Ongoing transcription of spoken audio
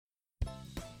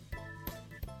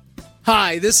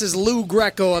Hi, this is Lou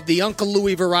Greco of the Uncle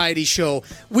Louie Variety Show.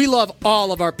 We love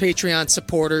all of our Patreon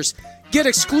supporters. Get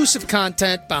exclusive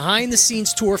content,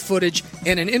 behind-the-scenes tour footage,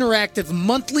 and an interactive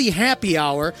monthly happy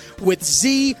hour with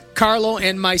Z, Carlo,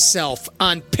 and myself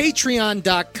on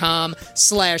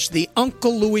patreon.com/The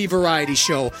Uncle Louie Variety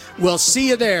Show. We'll see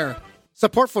you there.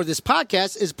 Support for this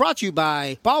podcast is brought to you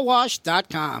by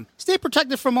BallWash.com. Stay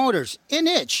protected from odors and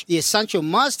itch, the essential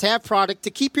must-have product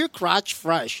to keep your crotch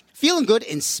fresh. Feeling good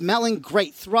and smelling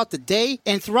great throughout the day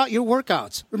and throughout your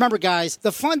workouts. Remember, guys,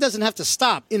 the fun doesn't have to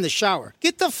stop in the shower.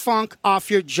 Get the funk off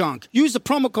your junk. Use the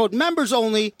promo code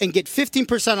MEMBERSONLY and get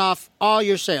 15% off all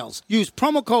your sales. Use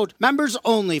promo code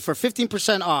MEMBERSONLY for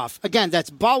 15% off. Again, that's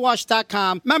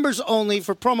BallWash.com, members only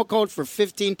for promo code for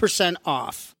 15%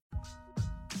 off.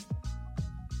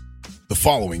 The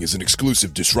following is an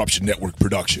exclusive Disruption Network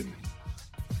production.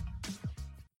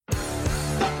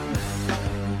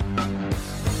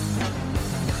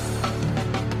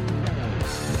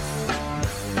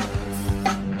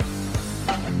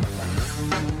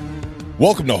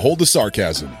 Welcome to Hold the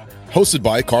Sarcasm, hosted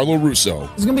by Carlo Russo.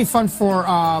 It's going to be fun for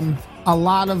a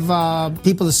lot of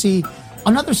people to see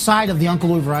another side of the Uncle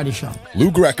Louie Variety Show.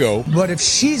 Lou Greco. But if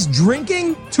she's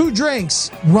drinking 2 drinks,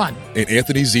 Run. And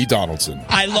Anthony Z. Donaldson.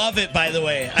 I love it, by the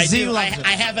way. I Z do. loves it.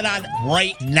 I have it on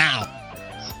right now.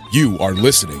 You are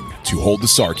listening to Hold the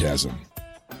Sarcasm.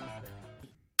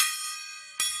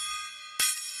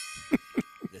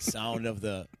 The sound of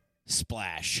the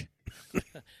splash.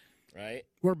 Right?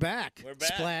 We're back. We're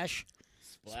back. Splash.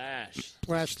 Splash.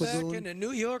 Splash Back Lagoon. in the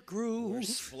New York groove. We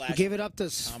Splash. gave it up to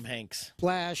Tom Hanks.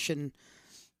 Splash and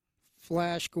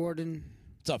Flash Gordon.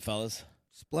 What's up, fellas?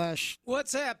 Splash.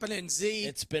 What's happening, Z?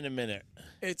 It's been a minute.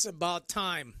 It's about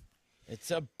time.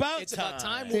 It's about It's time. about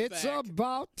time. We're It's back.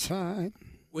 about time.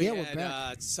 We Yeah, we're had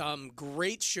back. some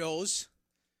great shows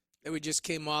that we just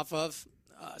came off of.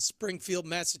 Springfield,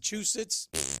 Massachusetts,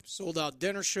 sold out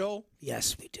dinner show.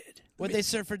 Yes, we did. What'd they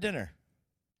serve for dinner?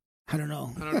 I don't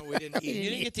know. I don't know. We didn't You eat.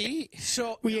 didn't get to eat.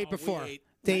 So We no, ate before. ate.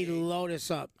 They We ate. load us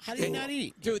up. How do you not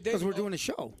eat? Dude, Because we're doing a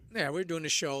show. Yeah, we're doing a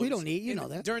show. We don't eat, you know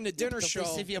that. During the dinner Don't they show.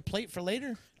 save you a plate for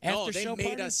later? No, After they show made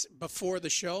party? us before the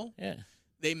show. Yeah.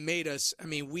 They made us. I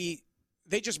mean,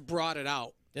 they just brought it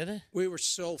out. Did it? We were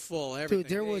so full. Everything. Dude,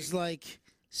 there was like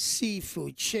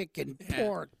seafood, chicken, Yeah.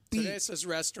 pork, So beef. that's this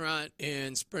restaurant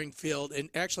in Springfield, and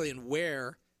actually in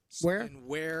Ware. Where? In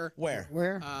Ware, Where?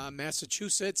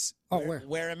 Massachusetts. Oh, where?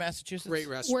 Where in Massachusetts? Great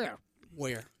restaurant.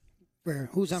 Where? Where?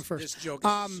 Who's on first? This joke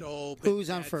is so been who's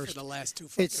on bad first? for the last 2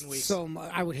 fucking It's weeks. so.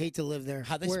 I would hate to live there.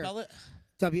 How they Where? spell it?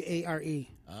 W-A-R-E.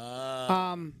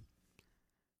 Uh,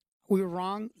 We were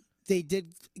wrong. They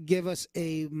did give us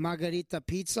a margarita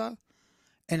pizza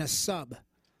and a sub.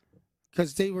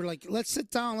 Because they were like, let's sit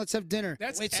down, let's have dinner.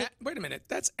 Wait a minute.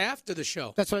 That's after the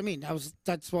show. That's what I mean.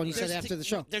 That's what he said after the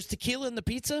show. There's tequila in the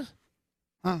pizza?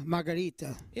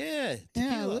 Margarita. Yeah.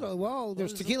 Yeah, a little. Well,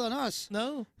 there's tequila in us.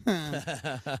 No.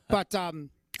 But and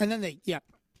then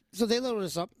so they loaded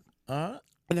us up, Uh-huh.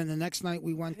 and then the next night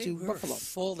we went Hey, to we were Buffalo.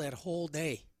 full that whole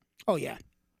day. Oh yeah,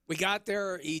 We got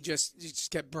there. He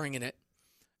just kept bringing it.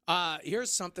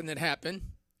 Here's something that happened,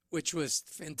 which was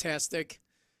fantastic.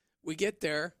 We get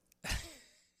there.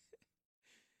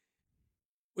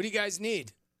 What do you guys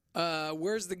need?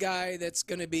 Where's the guy that's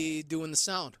going to be doing the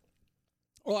sound?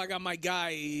 Oh, I got my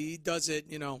guy. He does it,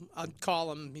 I'll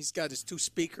call him. He's got his 2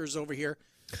 speakers over here.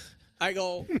 I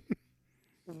go,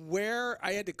 where?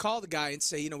 I had to call the guy and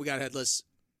say, we got headless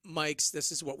mics.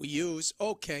 This is what we use.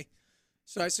 Okay.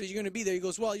 So I said, you're going to be there. He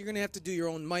goes, well, you're going to have to do your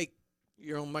own mic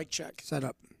check. set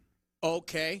up.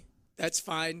 Okay, that's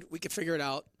fine. We can figure it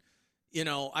out.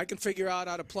 I can figure out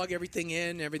how to plug everything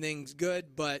in. Everything's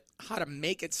good, but how to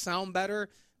make it sound better,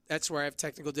 that's where I have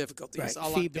technical difficulties. Right, All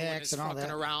I'm doing feedbacks is and all fucking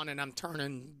that. around and I'm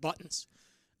turning buttons.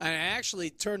 And I actually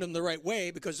turned them the right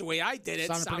way because the way I did it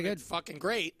Sounded pretty sounded good. fucking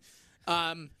great.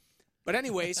 But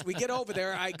anyways, we get over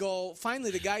there. I go,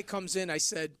 finally the guy comes in. I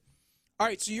said, all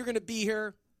right, so you're going to be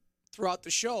here throughout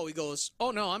the show. He goes,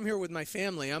 oh, no, I'm here with my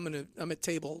family. I'm at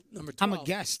table number 12. I'm a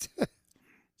guest.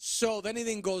 So if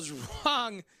anything goes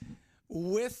wrong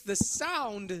with the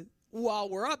sound while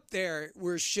we're up there,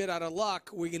 we're shit out of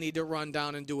luck. We're going to need to run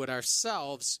down and do it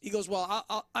ourselves. He goes, well,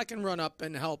 I can run up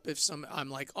and help if some. I'm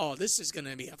like, oh, this is going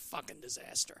to be a fucking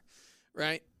disaster,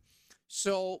 right?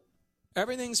 So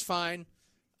everything's fine.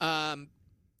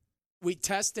 We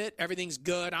test it. Everything's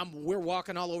good. We're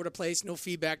walking all over the place. No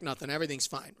feedback, nothing. Everything's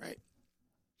fine, right?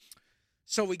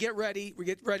 So we get ready. We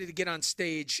get ready to get on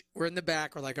stage. We're in the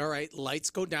back. We're like, all right, lights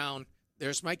go down.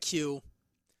 There's my cue.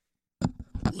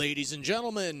 Ladies and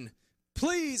gentlemen,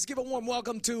 please give a warm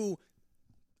welcome to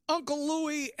Uncle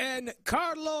Louie and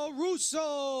Carlo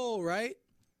Russo, right?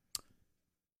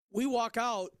 We walk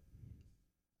out.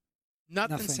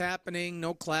 Nothing's Nothing. happening.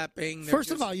 No clapping. They're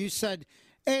First of just- all, you said,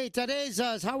 "Hey,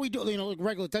 Teresa's, how we do?" You know, like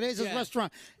regular Teresa's Yeah.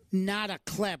 restaurant. Not a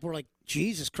clap. We're like,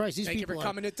 Jesus Christ, these Thank you people for are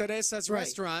coming to Teresa's right.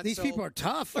 restaurant. These So- people are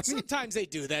tough. But I mean, sometimes they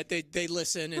do that. They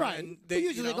listen. And, right. and But they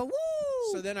usually you know. they go,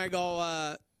 "Woo!" So then I go,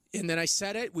 and then I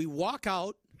said it. We walk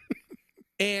out,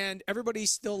 and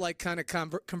everybody's still like kind of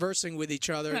conversing with each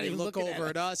other. Not They even look looking over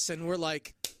at at us, and we're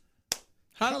like,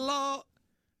 "Hello."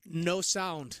 No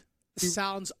sound. The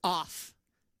sound's off.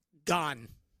 Gone.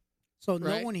 So no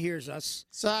Right. one hears us.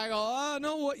 So I go, "Oh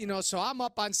no, what?" You know. So I'm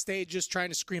up on stage just trying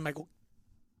to scream.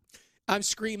 I'm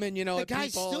screaming, you know, The at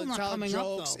guy's people still and not telling coming up,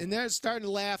 jokes, though. and they're starting to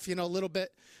laugh, you know, a little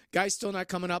bit. Guy's still not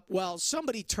coming up. Well,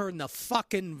 somebody turned the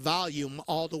fucking volume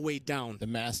all the way down. The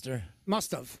master.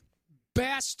 Must have.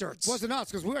 Bastards. Wasn't us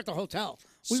because we were at the hotel.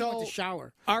 We went So- to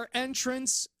shower. Our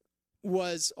entrance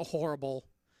was horrible,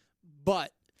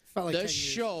 but Felt like the 10 years.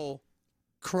 show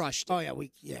crushed it. Oh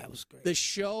yeah, it was great. The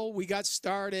show, we got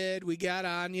started, we got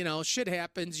on, you know, shit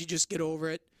happens, you just get over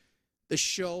it. The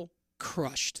show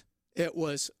crushed. It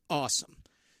was awesome.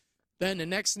 Then the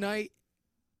next night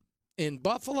in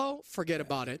Buffalo, forget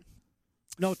about it.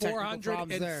 No technical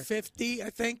problems there. 450, I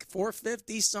think,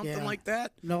 450, something Yeah. like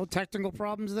that. No technical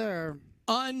problems there.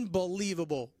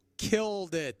 Unbelievable.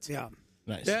 Killed it. Yeah.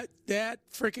 Nice. That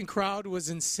freaking crowd was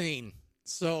insane.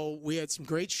 So we had some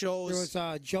great shows. There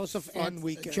was Joseph Fun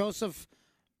weekend. Joseph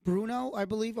Bruno, I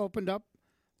believe, opened up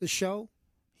the show.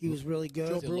 He was really good.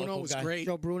 Joe Is he a Bruno local was guy? great.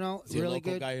 Joe Bruno, Is he a really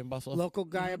local good. guy in Buffalo? Local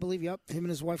guy, I believe. Yep, him and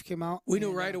his wife came out. We knew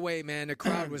and, right away, man. The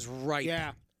crowd was right.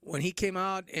 Yeah, When he came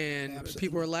out and Absolutely.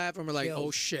 people were laughing, we're like, Killed.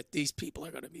 "Oh shit, these people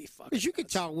are going to be fucking." because you could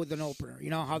nuts." tell with an opener, you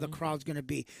know how Mm-hmm. the crowd's going to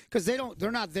be because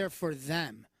they're not there for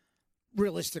them,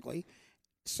 realistically.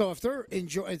 So if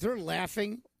if they're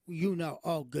laughing, you know,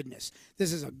 oh goodness,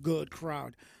 this is a good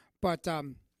crowd. But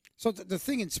so the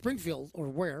thing in Springfield or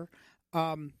where,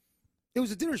 it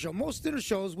was a dinner show. Most dinner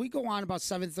shows we go on about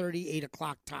 7:30, 8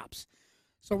 o'clock tops.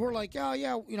 So we're like, oh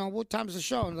yeah, you know, what time's the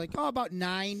show? And like, oh, about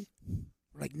 9.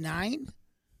 We're like 9.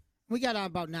 We got on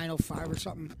about 9:05 or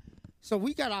something. So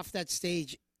we got off that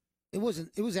stage. It was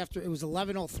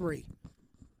 11:03.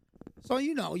 So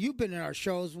you know, you've been in our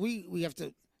shows. We have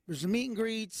to. There's the meet and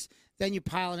greets. Then you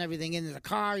piling everything into the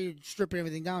car. You're stripping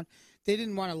everything down. They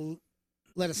didn't want to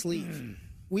let us leave.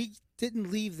 We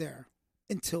didn't leave there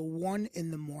until 1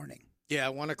 in the morning. Yeah,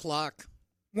 1 o'clock.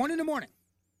 1 in the morning.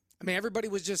 I mean, everybody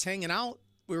was just hanging out.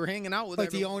 We were hanging out with Like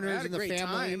the everyone. We owners had a and the great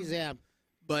families. time. Yeah,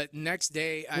 But next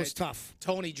day, it was tough.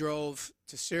 Tony drove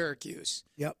to Syracuse.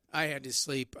 Yep. I had to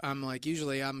sleep. I'm like,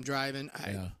 usually I'm driving.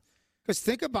 Yeah. Because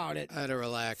think about it. I had to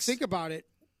relax. Think about it.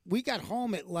 We got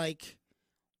home at like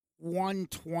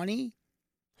 1:20.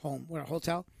 Home. We're at a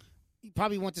hotel. You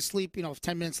probably went to sleep,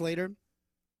 10 minutes later.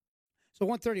 So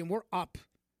 1:30, and we're up.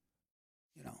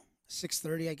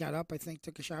 6:30. I got up. I think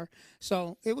took a shower.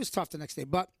 So it was tough the next day,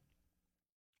 but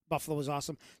Buffalo was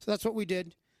awesome. So that's what we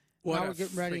did. what now a we're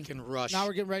getting ready. freaking rush. Now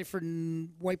we're getting ready for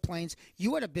White Plains.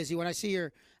 You had a busy one. I see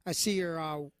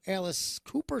your Alice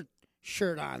Cooper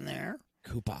shirt on there.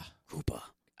 Koopa. Cooper.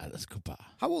 Alice Koopa.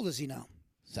 How old is he now?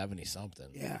 70 something.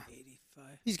 Yeah,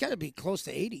 85. he's got to be close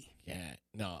to 80. Yeah.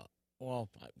 No. Well,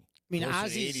 I mean, closer to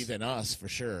Ozzy's 80 than us for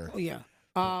sure. Oh yeah.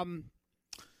 I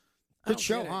Good don't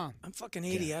show, get it. huh? I'm fucking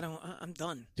 80. I'm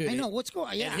done. Dude, I know what's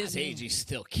going. Yeah, At his I mean, age, he's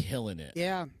still killing it.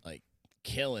 yeah, Like,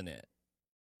 killing it.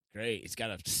 Great. He's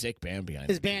got a sick band behind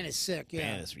his him. band is sick. Yeah,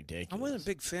 Band is ridiculous. I wasn't a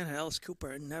big fan of Alice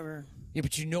Cooper. I never, Yeah,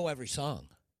 but you know every song.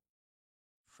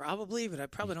 probably, but I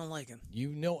probably don't like him. You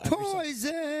know every song.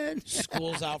 Poison.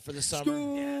 School's out for the summer.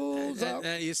 Schools that, up.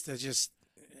 that used to just.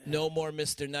 No more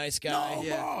Mr. Nice Guy. No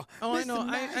Yeah. more Oh, I Mr. know.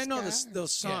 Nice I know Guy.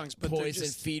 those songs, Yeah. but they're Poison,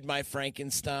 just. Feed My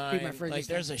Frankenstein. Feed My Frankenstein. Like,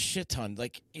 there's a shit ton.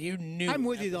 Like, you knew. I'm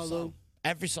with you, every though, song. Lou.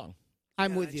 Every song.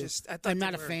 I'm Yeah, with I you. just- I thought I'm they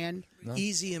not a were- fan.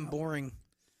 Easy and boring.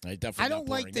 I definitely I don't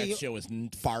not like boring. the- That show is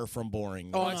far from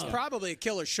boring. Oh, it's probably a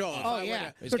killer show. If Oh I yeah,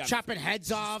 would've- He's they're got- chopping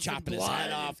heads off, chopping and his blood.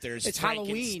 head off. There's it's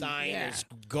Halloween. Frankenstein. Yeah. There's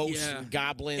ghosts Yeah. and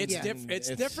goblins. It's, and it's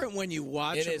different when you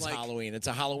watch It him. is like, Halloween. It's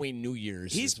a Halloween New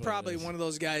Year's. He's is what it probably is. one of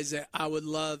those guys that I would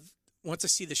love. Once I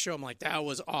see the show, I'm like, that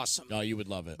was awesome. Oh, you would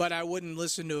love it. But I wouldn't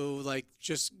listen to like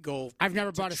just go. I've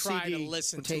never to bought a try CD to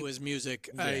listen or tape. to his music.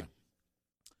 Yeah.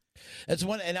 That's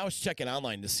one, and I was checking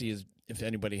online to see if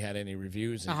anybody had any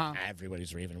reviews, and Uh-huh.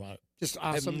 everybody's raving about it. Just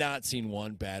I've awesome. not seen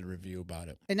one bad review about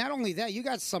it. And not only that, you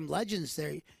got some legends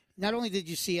there. Not only did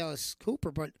you see Alice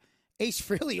Cooper, but Ace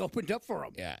Frehley opened up for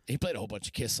him. Yeah, he played a whole bunch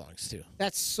of Kiss songs too,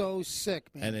 That's so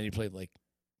sick, man. and then he played like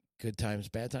Good Times,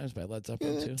 Bad Times by Led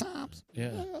Zeppelin too. Good times. Yeah,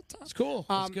 Good times. it's cool.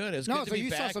 It's good. It's no, good to so be you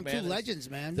back, saw some man. two legends,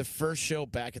 man. The first show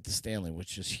back at the Stanley,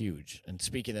 which is huge. And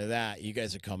speaking of that, you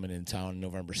guys are coming in town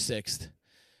November 6th.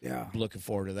 Yeah. Looking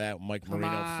forward to that. Mike Come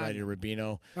Marino, on. Freddie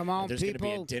Rubino. Come on, There's going to be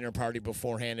a people. dinner party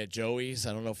beforehand at Joey's.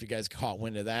 I don't know if you guys caught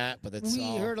wind of that, but it's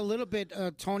We heard a little bit.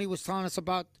 Tony was telling us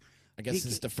about. I guess this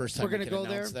is the first time we're we gonna can go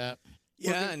announce there. that.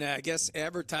 Yeah, and I guess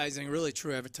advertising, really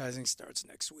true advertising, starts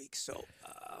next week. So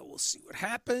we'll see what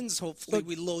happens. Hopefully,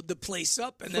 we load the place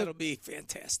up, and that'll be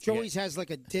fantastic. Joey's has like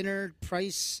a dinner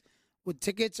price with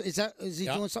tickets. Is he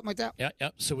Yeah. doing something like that? Yeah.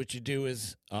 So what you do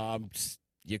is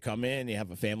you come in, you have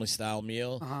a family-style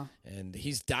meal, Uh-huh. and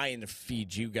he's dying to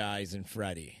feed you guys and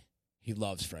Freddie. He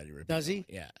loves Freddie Rubino. Does he?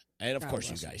 Yeah. And, of God course,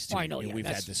 you bless him. guys, too. Oh, I know, yeah, We've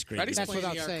that's- had this great Freddie's That's playing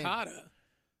what the I'm saying. Arcada.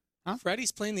 Huh?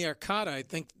 Freddie's playing the Arcada. I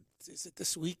think, is it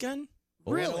this weekend?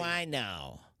 What Really? do I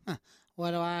know?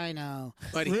 What do I know?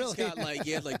 But he's Really? got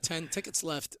he had like 10 tickets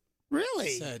left.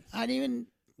 Really? Said. I didn't even.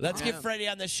 Let's get Yeah. Freddie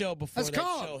on the show before Let's that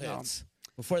call show him. No. hits.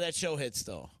 Before that show hits,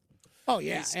 though. Oh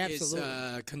yeah, His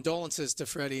absolutely. condolences to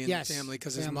Freddie and Yes, the family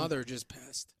because his family. mother just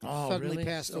passed. Oh, Suddenly really?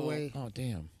 passed So- away. Oh,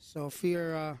 damn. So if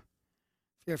you're a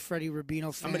Freddie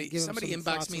Rubino fan, give him Somebody some inboxed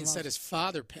thoughts me and love. said his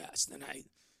father passed, and I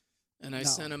No.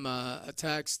 sent him a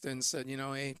text and said,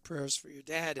 hey, prayers for your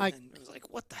dad. And then I was like,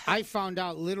 what the hell? I found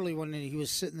out literally when he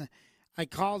was sitting there. I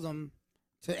called him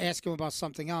to ask him about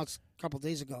something else a couple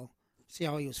days ago, see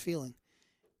how he was feeling.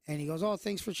 And he goes, "Oh,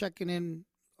 thanks for checking in.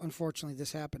 Unfortunately,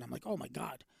 this happened." I'm like, "Oh my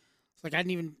God!" It's like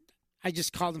I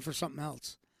just called him for something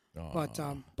else.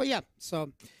 But yeah.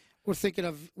 So we're thinking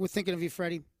of you,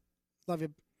 Freddie. Love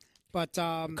you. But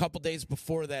A couple days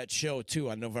before that show, too,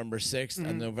 on November 6th Mm-hmm.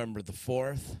 and November the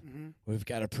 4th, we've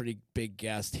got a pretty big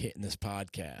guest hitting this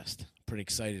podcast. Pretty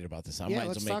excited about this. I might yeah, as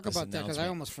let's well make talk this about that because I announcement.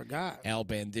 almost forgot. Al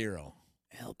Bandero.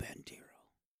 El Bandero.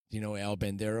 Do you know who Al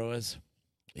Bandero is?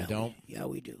 You don't? Yeah,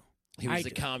 we do. He was I the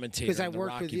do. commentator Because I in the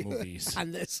worked with Rocky you movies.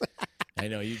 on this. I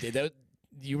know you did.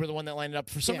 You were the one that lined it up.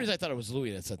 For some Yeah. reason, I thought it was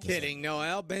Louis that set this Kidding. No,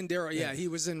 Al Bandero. Yeah, he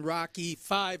was in Rocky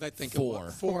 5, I think. Four. It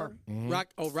was. 4.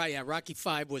 Mm-hmm. Right, yeah. Rocky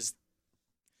 5 was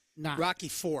Nah. Rocky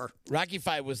 4. up. Rocky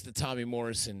 5 was the Tommy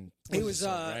Morrison. He was,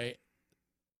 episode, right?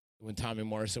 When Tommy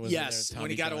Morrison was Yes, in there.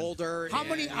 when he Tommy got Gunn, How older.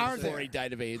 many and are before there? he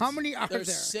died of AIDS. How many are There's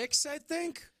there? 6, I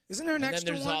think. Isn't there an And then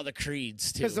extra there's one? all the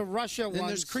creeds, too. Because the Russia Then ones.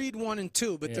 there's Creed 1 and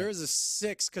 2, but Yeah. there is a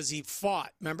 6 because he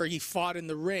fought. Remember, he fought in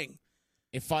the ring.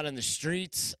 He fought in the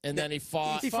streets, and then he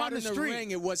fought. He fought in in the the street.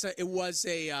 ring. It was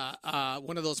a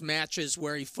one of those matches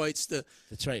where he fights the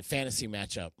That's right, fantasy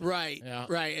matchup. right, Yeah.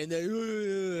 right, and then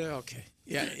okay,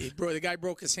 yeah, the guy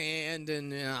broke his hand,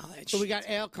 and So we got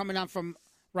Al coming on from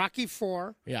Rocky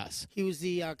 4. Yes. He was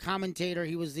the commentator.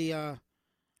 He was the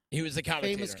He was the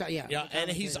commentator. Famous guy, yeah, Yeah, the and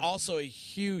he's commentator. also a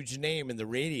huge name in the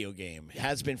radio game.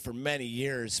 Has been for many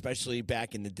years, especially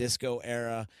back in the disco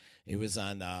era. He was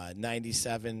on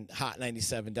 97, Hot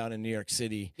 97 down in New York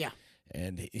City. Yeah.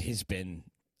 And he's been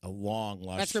a long,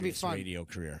 That's gonna be illustrious fun. radio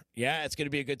career. Yeah, it's going to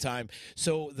be a good time.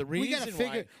 So the we reason got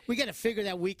to figure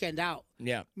that weekend out.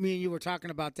 yeah, Me and you were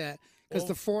talking about that because Well-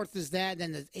 the 4th is that,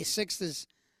 then the 6th is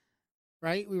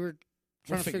right. We were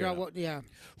trying to figure figure it out out. what. Yeah.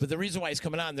 but the reason why he's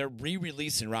coming on, they're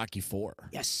re-releasing Rocky 4.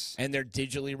 Yes. And they're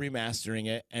digitally remastering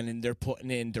it, and then they're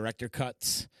putting in director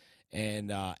cuts.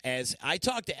 And as I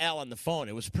talked to Al on the phone,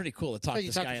 it was pretty cool to talk Oh, to you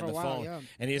this talked guy for on a the while, phone. yeah.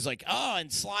 And he was like, "Oh, and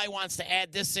Sly wants to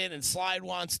add this in, and Sly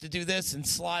wants to do this, and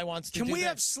Sly wants to Can do we that."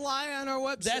 have Sly on our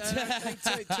website? That's- I think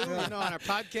so, too, on our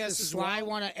podcast Does as Sly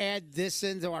well. want to add this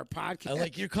into our podcast? I'm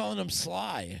like, "You're calling him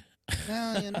Sly."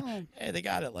 Well, you know. Hey, they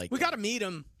got it like We that. got to meet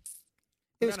him.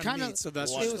 It We was gotta kind meet of.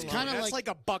 Sylvester It was Stallone. kind of That's like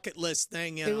a bucket list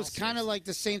thing. You It know? was kind of like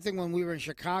the same thing when we were in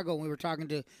Chicago and we were talking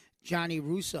to Johnny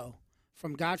Russo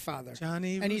from Godfather.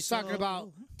 Johnny and he's talking Russo.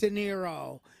 about De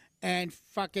Niro and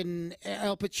fucking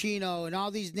Al Pacino and all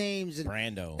these names and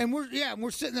Brando. And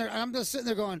we're sitting there. I'm just sitting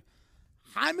there going,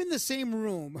 I'm in the same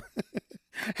room,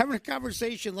 having a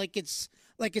conversation like it's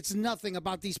nothing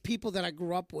about these people that I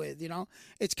grew up with. You know,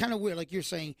 it's kind of weird. Like you're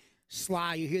saying,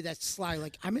 Sly. You hear that Sly?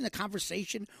 Like I'm in a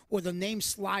conversation where the name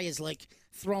Sly is like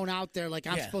thrown out there, like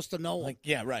I'm Yeah. supposed to know him. Like,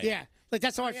 yeah, right. Yeah, like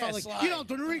that's how I Yeah, felt. Like Sly. you know,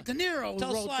 De Niro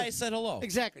Tell wrote Sly I this. said hello.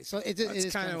 Exactly. So it That's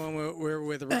is kind of when we're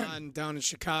with Ron down in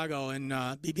Chicago, and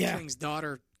B.B. Yeah. King's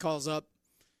daughter calls up.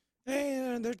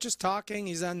 Hey, they're just talking.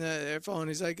 He's on their phone.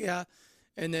 He's like, yeah.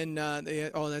 And then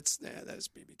that's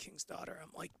B.B. King's daughter. I'm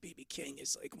like, B.B. King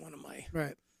is like one of my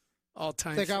right.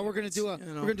 all-time. Like we're gonna favorites, do you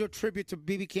know? we're gonna do a tribute to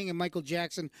BB King and Michael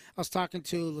Jackson. I was talking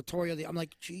to Latoya. I'm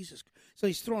like, Jesus, So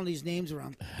he's throwing these names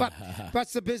around. But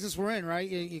that's the business we're in, right?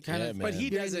 You kind Yeah, of. man. But he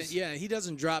Yeah, doesn't. he's- Yeah, he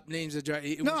doesn't drop names. It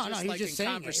was No, just he's like just in saying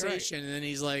it, right. conversation, and then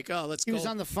he's like, "Oh, let's He go." was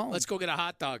on the phone. Let's go get a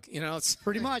hot dog. You know, it's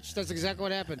Pretty much. That's exactly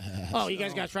what happened. Oh, you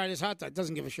guys got to try this hot dog.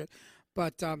 Doesn't give a shit.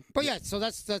 But yeah, so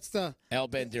that's the. Al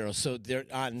Bandero. So they're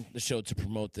on the show to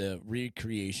promote the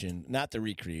recreation, not the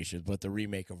recreation, but the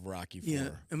remake of Rocky IV. yeah,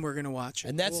 and we're gonna watch it.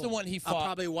 And that's the one he I'll fought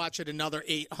probably watch it another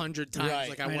 800 times, Right.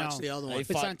 like I I watched know. the other one. He If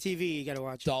it's fought on TV, you got to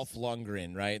watch it. Dolph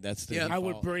Lundgren, right? That's the Yeah. he I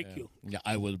would fought- break yeah. you. Yeah,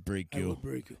 I will break you. I will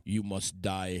break you. You must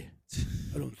die.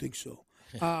 I don't think so.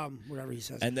 Whatever he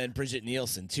says. And then Bridget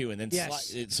Nielsen too, and then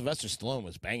Yes. Sylvester Stallone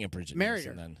was banging Bridget Married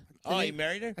Nielsen. her. Then oh, he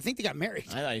married her. I think they got married.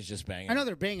 I thought he was just banging. I know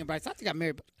they're banging, but I thought they got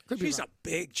married. But could be She's wrong. a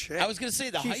big chick. I was gonna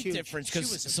say the She's height huge. difference She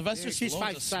because was a Sylvester big- She's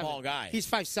Stallone's a 5'7". small guy. He's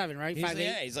 5'7", right? He's 5'8".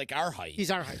 yeah, he's like our height.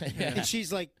 He's our height, and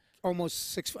she's like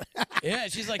almost 6 foot. Yeah,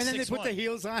 she's like and then 6'1". they put the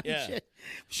heels on. Yeah. And shit.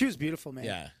 She was beautiful, man.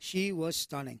 Yeah. She was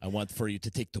stunning. I want for you to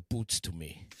take the boots to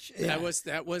me. Yeah. That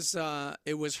was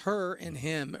it was her and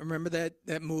him. Remember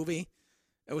that movie?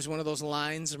 It was one of those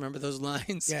lines. Remember those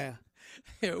lines? Yeah.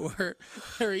 Where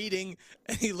they're eating,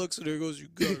 and he looks at her and goes, "You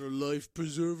got a life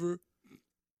preserver?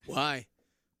 Why?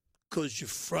 Because your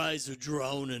fries are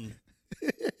drowning."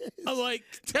 I'm like,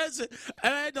 that's it.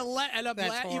 And I had to laugh. And I'm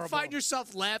That's you horrible. find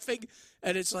yourself laughing,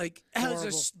 and it's like, that was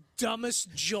the Horrible.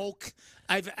 dumbest joke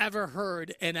I've ever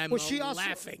heard, and I'm Was she also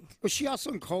laughing. Was she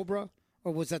also in Cobra,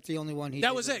 or was that the only one he? That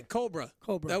did was with it, Cobra.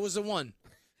 Cobra. That was the one. her?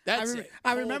 That's it.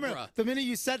 I remember Cobra. the minute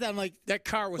you said that, I'm like, That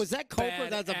car was that Cobra?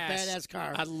 That's a badass. badass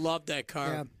car. I love that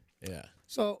car. yeah. Yeah,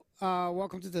 So,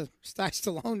 welcome to the Sty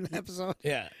Stallone episode.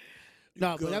 yeah.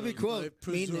 No, but that'd be got a cool. life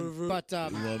Meeting him. preserver? But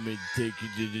You want me to take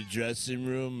you to the dressing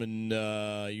room and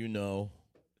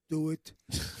do it.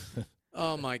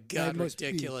 Oh my God, must be.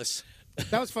 ridiculous.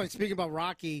 That was funny. Speaking about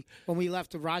Rocky, when we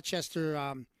left the Rochester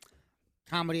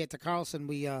comedy at the Carlson,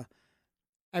 we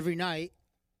every night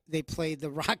they played the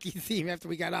Rocky theme after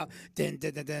we got out. Dun,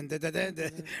 dun, dun, dun, dun, dun, dun,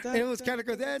 dun. And it was kind of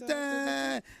good. Dun,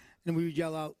 dun. And we would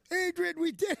yell out, "Adrian,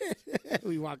 we did it!"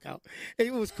 We walk out.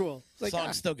 It was cool. It's like,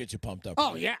 songs still get you pumped up.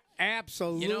 oh yeah,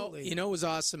 absolutely. You know, it was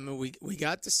awesome. We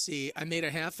got to see. I made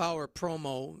a half-hour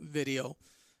promo video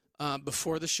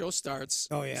before the show starts.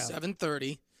 Oh, yeah.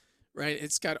 7:30. Right.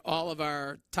 It's got all of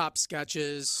our top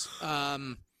sketches,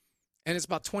 and it's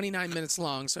about 29 minutes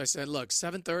long. So I said, look,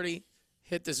 7:30.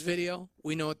 Hit this video.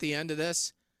 We know at the end of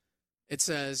this, it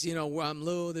says, you know, I'm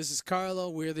Lou. This is Carlo.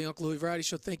 We're the Uncle Louie Variety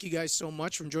Show. Thank you guys so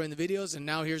much for enjoying the videos. And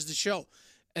now here's the show.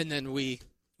 And then we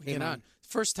get Came on. on.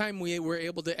 First time we were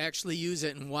able to actually use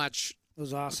it and watch it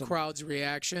was the awesome. crowd's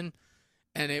reaction,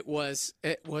 and it was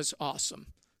awesome.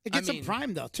 It gets I mean, some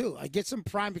prime though too. I get some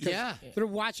prime because Yeah. they're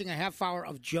watching a half hour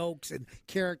of jokes and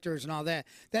characters and all that.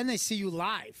 Then they see you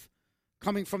live,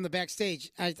 coming from the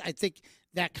backstage. I think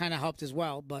that kind of helped as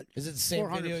well. But Is it the same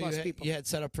 400 video plus you had, people. you had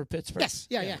set up for Pittsburgh? Yes,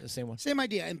 yeah. The same one. Same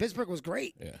idea. And Pittsburgh was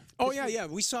great. Yeah, Oh yeah,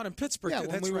 we saw it in Pittsburgh. Yeah, too.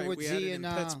 when That's we were right. with We had Z it in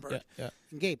and, Pittsburgh. yeah.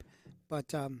 And Gabe, but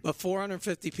But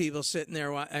 450 people sitting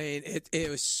there. I mean, it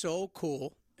was so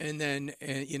cool. And then,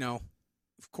 you know,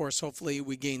 of course, hopefully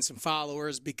we gain some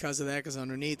followers because of that. Because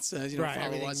underneath says, you know, Right,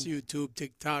 follow us, YouTube,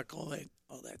 TikTok, all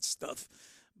that stuff.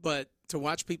 But to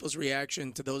watch people's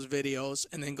reaction to those videos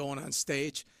and then going on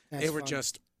stage, That's they were fun.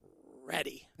 just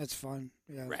ready, that's fun.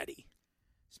 Yeah. ready.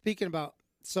 Speaking about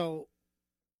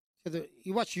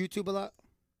you watch YouTube a lot?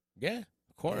 Yeah,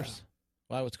 of course.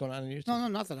 Why? What's going on in YouTube? No,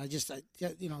 nothing.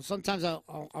 You know, sometimes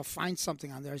I'll find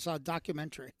something on there. I saw a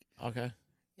documentary. Okay.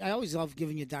 I always love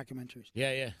giving you documentaries.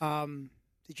 Yeah.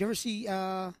 Did you ever see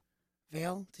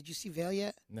Vale? Did you see Vale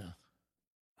yet? No.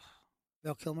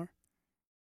 Val Kilmer?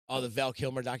 Oh, the Val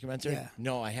Kilmer documentary? Yeah.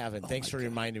 No, I haven't. Oh, Thanks my for God.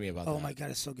 reminding me about that. Oh my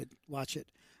God, it's so good. Watch it.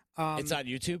 It's on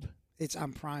YouTube? It's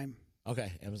on Prime.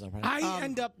 Okay, Amazon Prime. I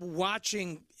end up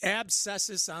watching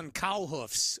abscesses on cow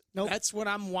hoofs. Nope. That's what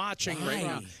I'm watching right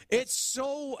now. Why? It's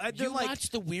so they're You like watch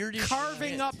the weirdest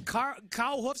carving shit. up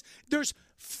cow hoofs.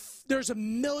 There's a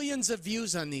millions of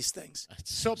views on these things.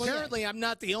 So apparently, I'm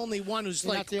not the only one who's You're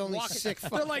like not the only walking. sick They're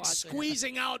fuck like watching it.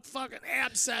 squeezing out fucking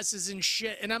abscesses and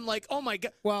shit, and I'm like, oh my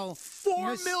God, Well,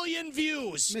 4 Miss- million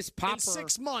views Miss in Popper-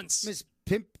 6 months. Miss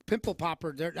Pimple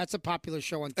Popper, that's a popular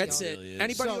show on That's television. it. is.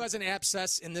 Anybody So- who has an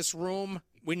abscess in this room,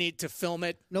 we need to film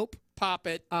it, Nope. pop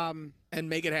it, and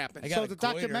make it happen. I got So a the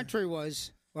goiter. documentary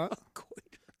was what?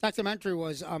 Documentary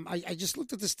was I just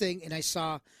looked at this thing and I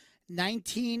saw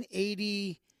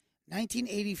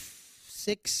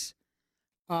 1986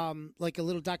 like a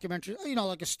little documentary, you know,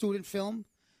 like a student film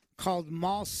called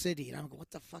Mall City. And I'm like,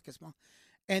 what the fuck is Mall?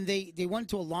 And they went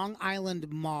to a Long Island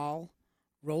mall,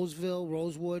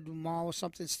 Rosewood Mall or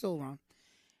something, still around.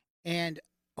 And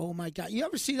oh my God, you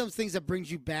ever see those things that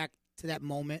brings you back to that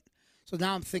moment? So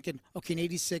now I'm thinking, okay, in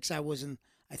 '86 I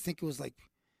think it was like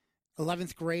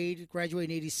 11th grade,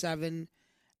 graduated in '87.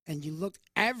 And you looked,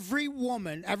 every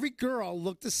girl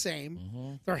looked the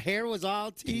same. Their hair was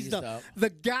all teased up. The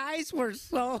guys were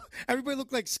everybody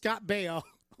looked like Scott Baio.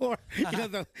 Or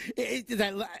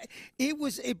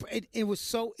it was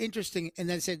so interesting. And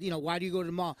then said, why do you go to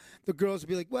the mall? The girls would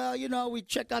be like, well, we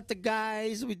check out the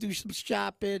guys, we do some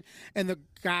shopping, and the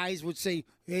guys would say,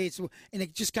 hey, and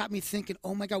it just got me thinking,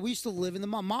 oh my God, we used to live in the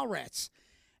mall rats.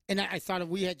 And I thought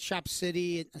we had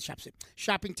Shopping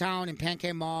Town and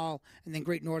Pancake Mall, and then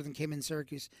Great Northern came in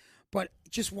Syracuse. But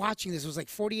just watching this, it was like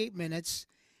 48 minutes,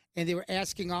 and they were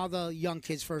asking all the young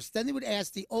kids first. Then they would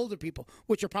ask the older people,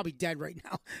 which are probably dead right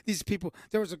now. These people,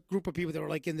 there was a group of people that were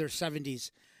like in their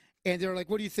 70s, and they were like,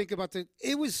 what do you think about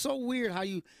it was so weird how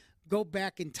you go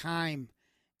back in time.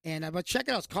 And but check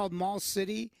it out, it's called Mall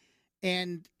City,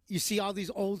 and you see all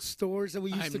these old stores that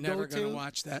we used to go to. I'm never going to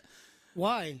watch that.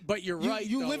 Why? But you're right.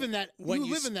 You though, live in that. You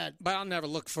live in that. But I'll never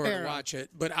look for it to watch it.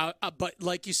 But but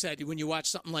like you said, when you watch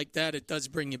something like that, it does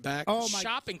bring you back. Oh my!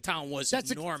 Shopping Town was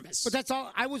enormous. But that's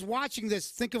all. I was watching this.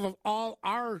 Think of all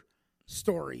our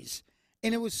stories,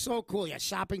 and it was so cool. Yeah,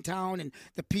 Shopping Town and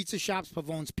the pizza shops,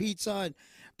 Pavone's Pizza,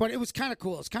 but it was kind of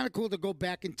cool. It's kind of cool to go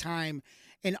back in time,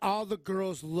 and all the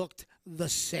girls looked the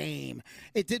same.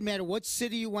 It didn't matter what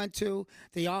city you went to;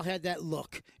 they all had that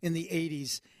look in the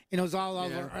 '80s. And it was all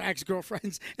of our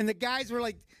ex-girlfriends. And the guys were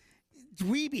like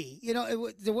dweeby.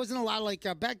 There wasn't a lot like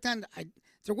back then.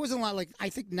 There wasn't a lot like, I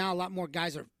think now a lot more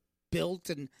guys are built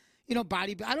and,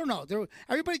 body. I don't know.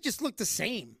 Everybody just looked the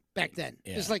same back then.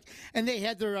 Yeah. Just like, and they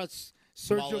had their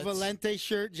Sergio Valente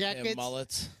shirt jackets. Yeah,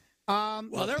 mullets.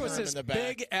 Well, there was this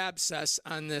big abscess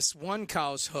on this one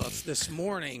cow's hoof this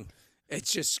morning. It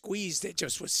just squeezed. It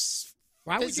just was.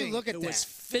 Why would you look at that? It was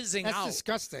fizzing out. That's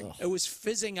disgusting. It was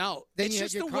fizzing out. Then it's you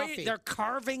just had your the way coffee. they're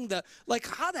carving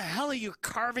how the hell are you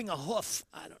carving a hoof?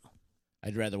 I don't know.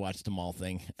 I'd rather watch the mall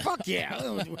thing. Fuck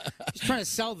yeah. He's trying to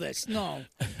sell this. No.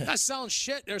 Not selling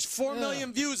shit. There's 4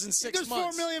 million views in 6 months.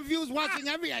 There's 4 million views watching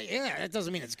every. Yeah, that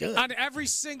doesn't mean it's good. On every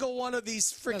single one of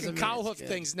these freaking cow hoof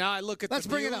things. Now I look at Let's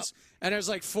the bring views, it up. And there's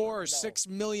like 4 or 6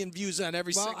 million views on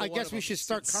every single one. Well, I guess we should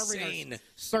start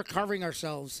covering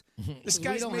ourselves. This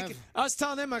guy's making. I was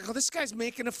telling him, I go, this guy's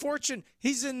making a fortune.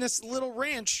 He's in this little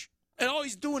ranch, and all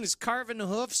he's doing is carving the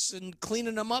hoofs and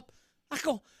cleaning them up.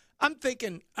 I'm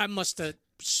thinking I must have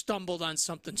stumbled on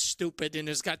something stupid, and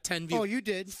it's got 10 views. Oh, you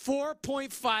did?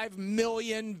 4.5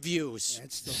 million views. Yeah,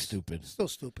 it's still stupid. Still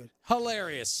stupid.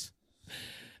 Hilarious.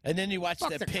 And then you watch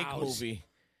Fuck the the pig cows. movie.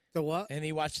 The what? And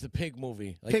he watched the pig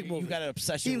movie. Pig movie. You got an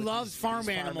obsession. He with loves these farm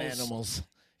farm animals.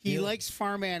 He likes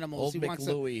farm animals. Old he wants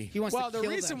McLouie. He wants Well, to the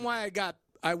kill reason them. why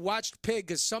I watched Pig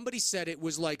is somebody said it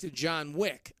was like John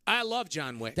Wick. I love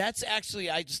John Wick. That's actually,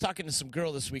 I was talking to some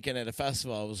girl this weekend at a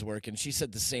festival I was working. She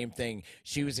said the same thing.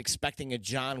 She was expecting a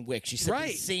John Wick. She said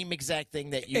the same exact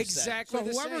thing that you exactly said.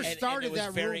 the whoever same. started and it was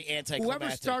that very anticlimactic.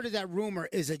 whoever started that rumor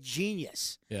is a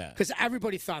genius. Yeah. Because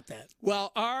everybody thought that.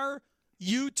 Well, our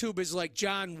YouTube is like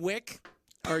John Wick.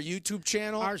 Our YouTube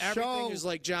channel, everything is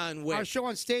like John Wick. Our show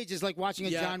on stage is like watching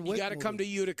a John Wick you got to movie. come to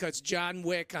Utica. It's John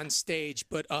Wick on stage,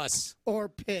 but us. Or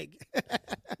Pig.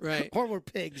 Right. Or we're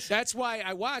pigs. That's why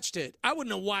I watched it. I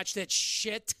wouldn't have watched that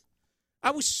shit.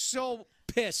 I was so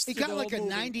pissed. It through got the like whole a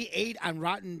movie. 98 on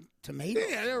Rotten Tomatoes.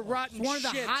 Yeah, they're rotten It's one of the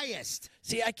shit. highest.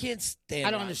 See, I can't stand I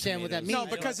don't Rotten understand what that Tomatoes.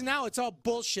 means. No, because now it's all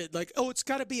bullshit. Like, oh, it's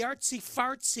got to be artsy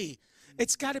fartsy.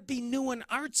 It's got to be new and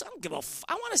arts. I don't give a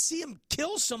I want to see him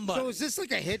kill somebody. So is this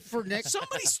like a hit for Nick?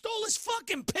 Somebody stole his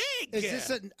fucking pig. Is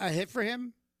this a hit for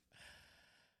him?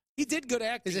 He did good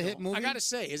acting. Is it a hit though. movie? I got to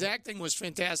say, his acting was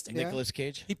fantastic. Yeah. Nicolas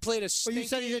Cage? He played a Well, stinky you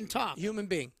said he didn't talk. human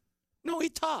being. No, he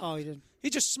talked. Oh, he didn't. He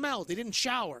just smelled. He didn't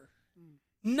shower.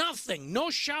 Nothing. No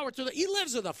shower. He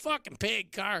lives with a fucking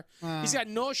pig car. He's got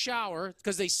no shower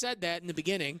because they said that in the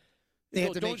beginning. They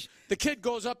had to make- The kid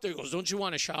goes up there and goes, don't you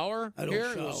want a shower? I don't Here?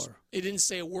 He goes- shower. He didn't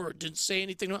say a word. Didn't say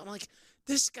anything. I'm like,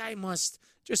 this guy must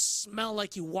just smell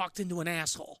like you walked into an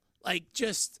asshole. Like,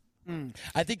 just...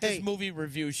 I think Hey. this movie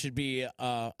review should be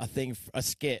a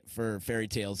skit for Fairy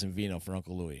Tales and Vino for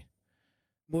Uncle Louie.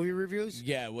 Movie reviews?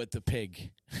 Yeah, with the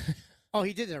pig. Oh,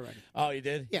 he did it already. Oh, you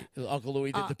did? Yeah. Uncle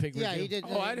Louie did the pig review? Yeah, he did.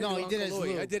 Oh, I didn't no, do he Uncle did it as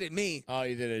Louie. Lou. I did it me. Oh,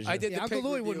 you did it. I did Yeah, the Uncle pig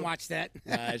Louie review. wouldn't watch that.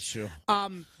 That's true.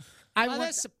 I went.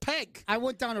 That's a pig. I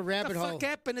went down a What rabbit the hole. fuck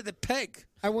happened to the pig?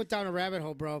 I went down a rabbit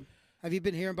hole, bro. Have you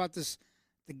been hearing about this?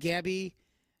 The Gabby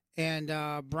and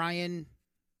Brian,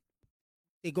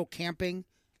 they go camping.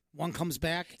 One comes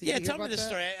back. Did you Yeah, hear tell me about the that?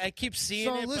 story. I keep seeing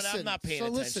So it, listen, but I'm not paying so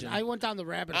attention. listen, I went down the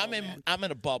rabbit hole. man. I'm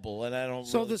in a bubble, and I don't.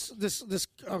 So really... this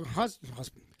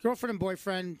husband, girlfriend and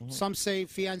boyfriend. Mm-hmm. Some say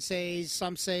fiancés.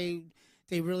 Some say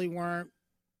They really weren't.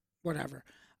 Whatever.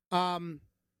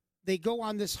 They go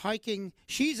on this hiking.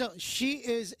 She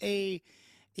is a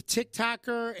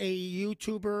TikToker, a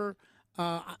YouTuber,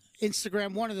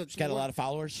 Instagram. One of the. She's got a lot of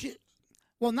followers.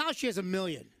 Well, now she has 1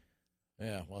 million.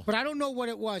 Yeah, well. But I don't know what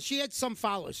it was. She had some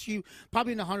followers. She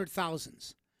probably in the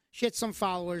 100,000s. She had some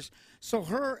followers. So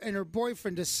her and her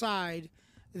boyfriend decide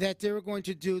that they were going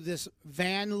to do this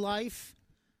van life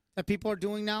that people are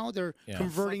doing now. They're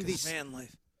converting these van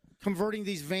life. Converting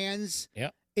these vans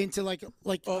into like the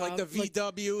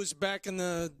VWs back in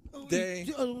the day.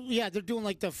 Yeah, they're doing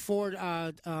like the Ford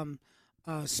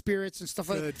Spirits and stuff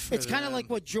like that. It's kind of like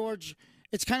what Giorgio,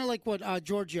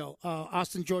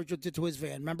 Austin Giorgio did to his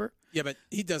van, remember? Yeah, but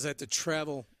he does that to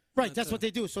travel. Right, that's what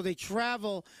they do. So they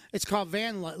travel. It's called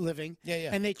van living. Yeah.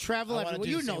 And they travel everywhere.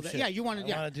 You know that. Shit. Yeah, you want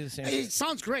to. I want to do the same It shit.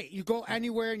 sounds great. You go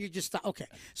anywhere and you just stop. Okay.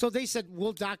 So they said,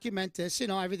 we'll document this.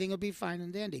 Everything will be fine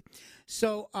and dandy.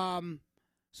 So,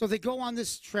 so they go on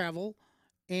this travel,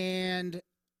 and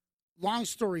long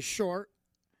story short,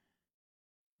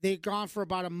 they've gone for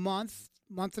about a month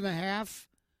and a half.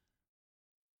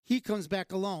 He comes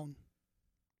back alone.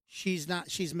 She's not.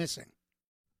 She's missing.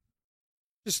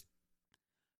 Just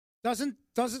doesn't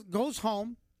goes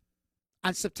home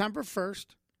on September 1st.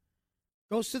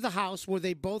 Goes to the house where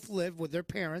they both live with their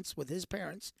parents, with his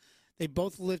parents. They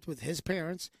both lived with his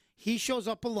parents. He shows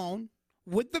up alone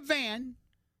with the van.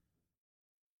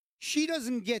 She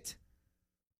doesn't get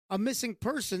a missing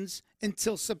persons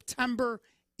until September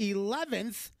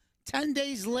 11th, 10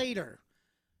 days later.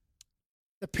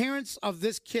 The parents of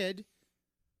this kid.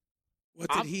 What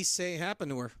did he say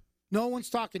happened to her? No one's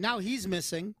talking. Now he's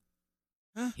missing.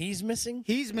 Huh? He's missing?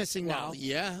 He's missing now. Well,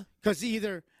 yeah. Because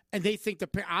and they think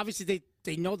obviously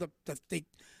they know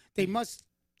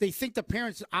they think the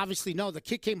parents obviously know the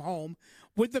kid came home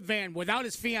with the van without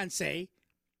his fiancée,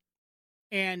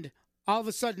 and all of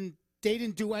a sudden they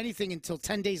didn't do anything until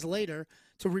 10 days later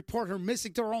to report her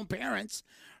missing to her own parents.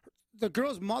 The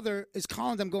girl's mother is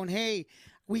calling them going, hey,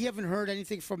 we haven't heard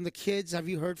anything from the kids. Have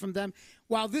you heard from them?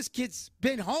 While this kid's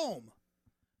been home,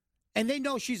 and they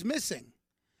know she's missing.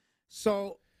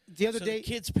 So the other day, the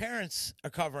kid's parents are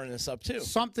covering this up too.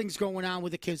 Something's going on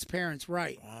with the kid's parents,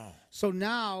 right? Wow. So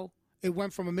now it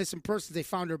went from a missing person. They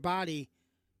found her body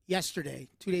yesterday,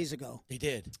 2 days ago. They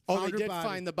did. Oh, Found they her did body.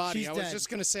 find the body. She's I was dead. just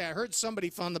going to say, I heard somebody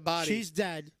found the body. She's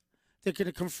dead. They're going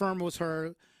to confirm it was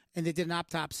her, and they did an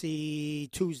autopsy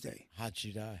Tuesday. How'd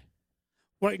she die?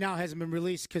 Right now, it hasn't been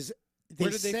released because Where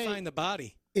did they find the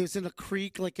body? It was in a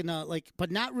creek,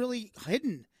 but not really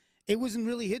hidden. It wasn't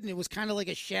really hidden. It was kind of like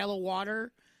a shallow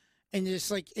water, and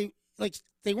just like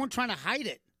they weren't trying to hide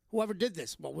it. Whoever did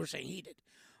this, well, we're saying he did,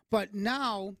 but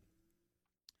now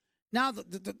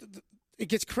it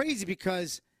gets crazy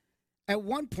because at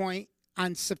one point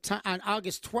on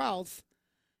August 12th,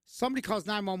 somebody calls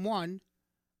 911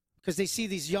 because they see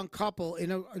these young couple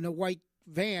in a white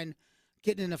van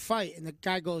getting in a fight, and the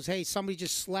guy goes, "Hey, somebody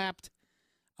just slapped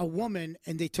a woman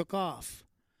and they took off."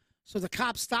 So the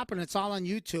cops stop, and it's all on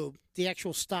YouTube, the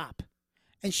actual stop.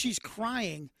 And she's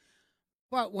crying.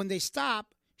 But when they stop,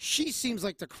 she seems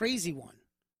like the crazy one.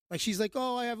 Like she's like,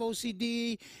 "Oh, I have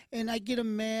OCD and I get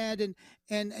him mad."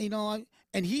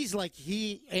 And he's like,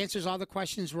 he answers all the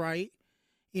questions right.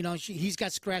 He's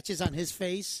got scratches on his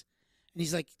face. And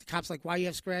he's like, the cop's like, "Why do you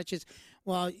have scratches?"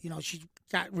 Well, she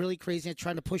got really crazy and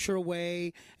trying to push her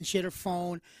away, and she had her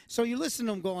phone. So you listen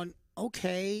to him going,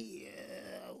 okay,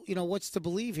 what's to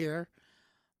believe here?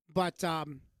 But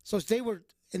so they were,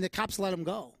 and the cops let him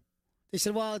go. They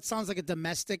said, well, it sounds like a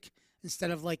domestic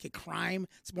instead of like a crime.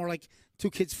 It's more like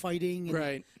two kids fighting.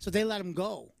 Right. So they let him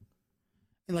go.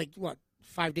 And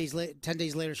 10 days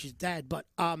later, she's dead. But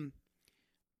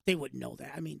they wouldn't know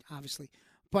that. I mean, obviously.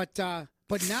 But now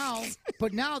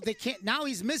they can't. Now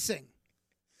he's missing.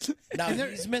 Now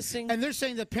he's missing, and they're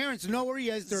saying the parents know where he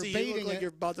is. They're baiting you look like it. You're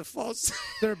about to fall.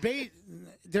 They're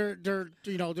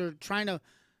trying to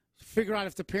figure out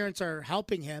if the parents are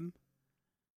helping him.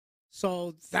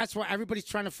 So that's why everybody's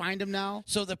trying to find him now.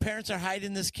 So the parents are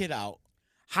hiding this kid out,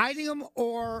 hiding him,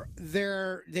 or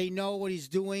they know what he's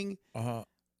doing.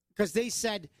 Because they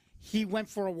said he went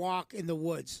for a walk in the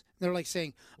woods. They're like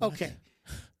saying, okay,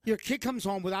 your kid comes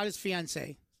home without his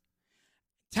fiancée.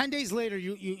 10 days later,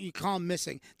 you call him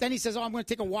missing. Then he says, "Oh, I'm going to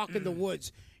take a walk in the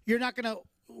woods." You're not going to,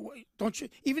 don't you?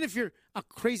 Even if you're a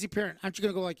crazy parent, aren't you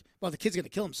going to go like, "Well, the kid's going to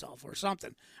kill himself or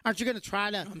something"? Aren't you going to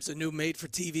try to? It's a new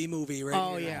made-for-TV movie, right?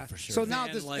 Oh yeah, for sure. So now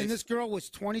this girl was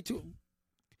 22,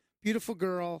 beautiful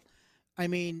girl. I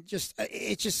mean,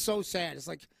 it's just so sad. It's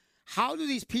like, how do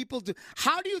these people do?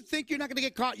 How do you think you're not going to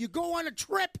get caught? You go on a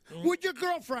trip with your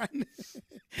girlfriend,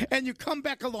 and you come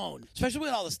back alone. Especially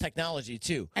with all this technology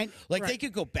too. And like right. they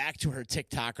could go back to her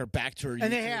TikTok or back to her YouTube.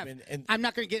 And they have. And I'm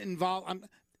not going to get involved.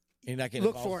 you're not getting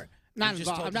Look involved? for it. Not You just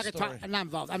involved. told I'm not the going to talk. story. I'm not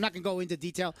involved. I'm not going to go into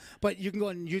detail. But you can go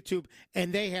on YouTube,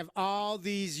 and they have all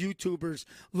these YouTubers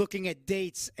looking at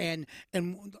dates and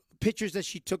pictures that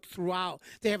she took throughout.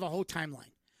 They have a whole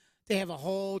timeline. They have a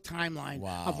whole timeline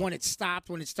Wow. of when it stopped,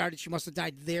 when it started. She must have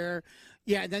died there.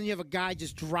 Yeah, and then you have a guy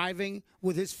just driving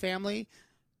with his family,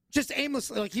 just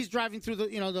aimlessly, like he's driving through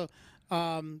the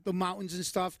mountains and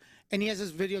stuff, and he has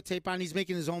his videotape on. He's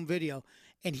making his own video,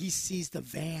 and he sees the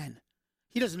van.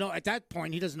 He doesn't know at that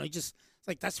point. He doesn't know. He just it's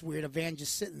like that's weird. A van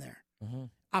just sitting there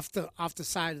off the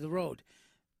side of the road.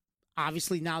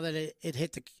 Obviously, now that it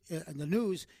hit the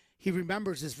news, he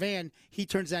remembers this van. He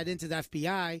turns that into the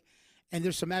FBI. And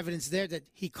there's some evidence there that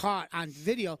he caught on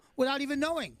video without even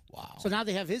knowing. Wow. So now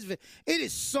they have his video. It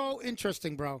is so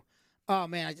interesting, bro. Oh,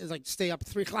 man. I just like stay up at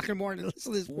 3 o'clock in the morning and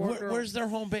listen to this poor girl. Where's their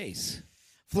home base?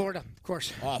 Florida, of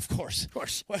course. Oh, of course. Of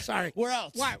course. Sorry. Where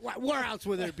else? Where else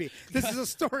would it be? This is a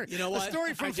story. You know what? A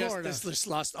story from Florida. This just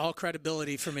lost all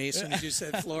credibility for me as soon as you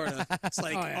said Florida. It's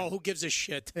like, Oh, who gives a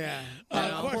shit? Yeah.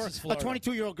 Of course it's A Florida.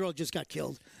 22-year-old girl just got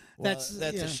killed. Well, that's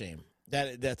yeah. a shame.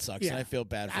 That sucks. Yeah. And I feel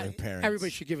bad for her parents.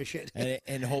 Everybody should give a shit.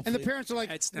 And hopefully, And the parents are like,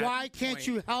 That's not why the can't point.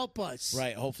 you help us?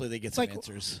 right? Hopefully they get some Like,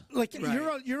 answers. Like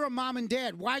Right. you're a mom and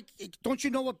dad. Why don't you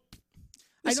know what?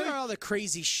 These are all the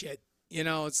crazy shit. You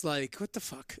know, it's like, what the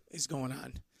fuck is going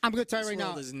on? I'm going to tell you This right now.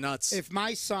 world is nuts. If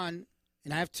my son,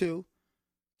 and I have two,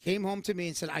 came home to me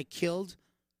and said, I killed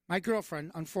my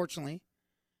girlfriend, unfortunately,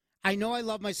 I know I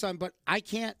love my son, but I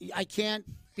can't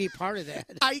be a part of that.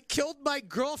 I killed my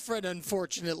girlfriend,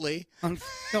 unfortunately. No,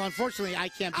 unfortunately, I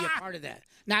can't be a part of that.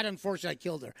 Not unfortunately, I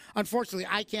killed her. Unfortunately,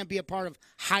 I can't be a part of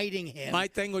hiding him. My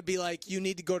thing would be like, you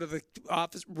need to go to the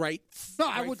office right. No,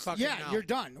 I right would. fucking Yeah, now. you're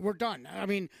done. We're done. I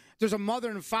mean, there's a mother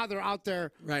and father out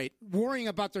there Right. worrying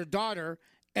about their daughter,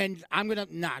 and I'm gonna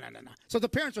no. So the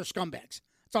parents are scumbags.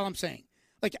 That's all I'm saying.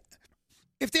 Like,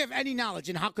 if they have any knowledge,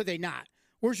 and how could they not?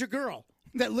 Where's your girl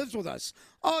that lives with us?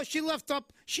 Oh, she left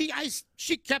up. She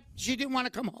didn't want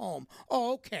to come home.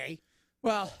 Oh, okay.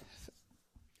 Well,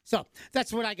 So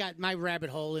that's what I got my rabbit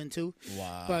hole into.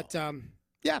 Wow. But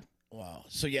yeah. Wow.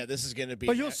 So yeah, this is going to be.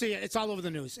 But you'll see it. It's all over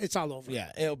the news. It's all over.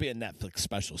 Yeah, it'll be a Netflix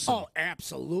special soon. Oh,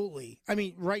 absolutely. I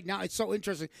mean, right now it's so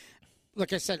interesting.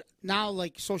 Like I said, now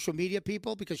like social media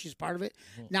people, because she's part of it,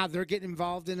 now they're getting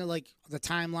involved in it, like the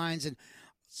timelines and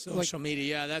social media,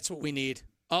 yeah, that's what we need.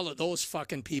 All of those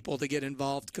fucking people to get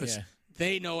involved because Yeah.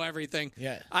 they know everything.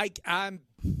 Yeah. I'm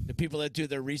The people that do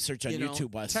their research on you know,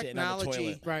 YouTube while sitting on the technology,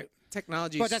 toilet. right.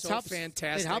 Technology But is that's so helped-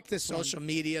 fantastic. it helped this one. Social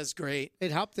media is great. It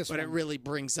helped this But one. it really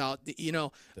brings out,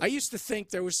 I used to think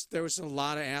there was a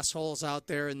lot of assholes out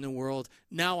there in the world.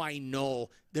 Now I know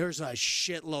there's a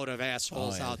shitload of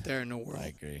assholes yeah. out there in the world. I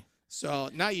agree. So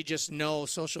now you just know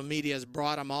social media has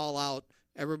brought them all out.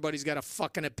 Everybody's got a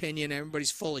fucking opinion.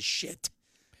 Everybody's full of shit.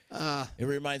 It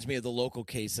reminds me of the local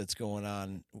case that's going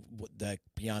on. That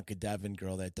Bianca Devin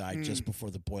girl that died just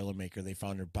before the Boilermaker. They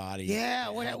found her body. Yeah,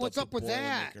 and what- held what's the up with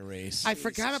that? Boilermaker race. I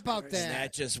forgot about Christ. And that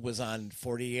that. just was on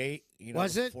 48.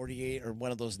 Was it? 48 or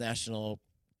one of those national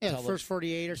Yeah, the first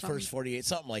 48 or something. first 48,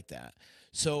 something like that.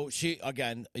 So she,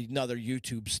 again, another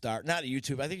YouTube star. Not a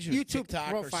YouTube. I think she was YouTube TikTok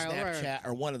profile, or right. Snapchat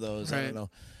or one of those. I Right. don't know.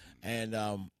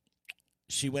 And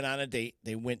she went on a date.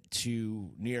 They went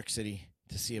to New York City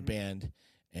to see a band,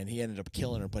 and he ended up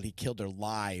killing her, but he killed her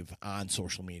live on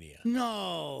social media.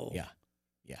 No. Yeah.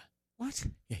 What?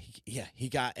 Yeah, he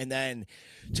got, and then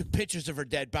took pictures of her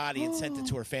dead body and sent it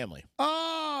to her family.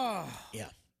 Oh.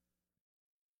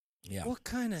 Yeah. What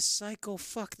kind of psycho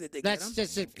fuck did they That's get him?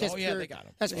 just that's Oh, yeah, pure, they got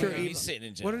him. That's pure Yeah, evil. he's sitting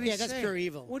in jail. What did he Yeah, that's say? pure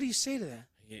evil. What do you say to that?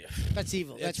 Yeah. That's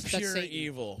evil. It's That's pure Satan.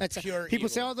 evil. That's Pure people evil.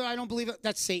 say, "Oh, I don't believe it."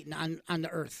 That's Satan on the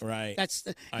earth. Right. That's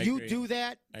I you agree. do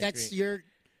that. I That's agree.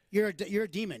 you're a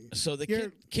demon. So the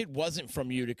You're- kid wasn't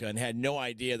from Utica and had no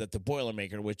idea that the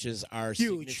Boilermaker, which is our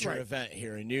Huge, signature right. event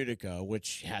here in Utica,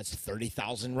 which has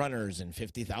 30,000 runners and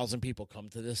 50,000 people come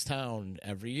to this town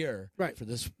every year Right. for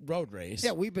this road race.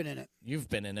 Yeah, we've been in it. You've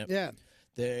been in it. Yeah.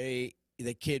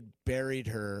 The kid buried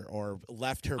her or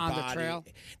left her On the body trail?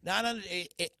 not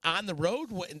on the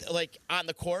road, like on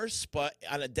the course, but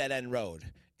on a dead end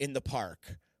road in the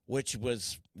park, which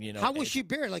was How was she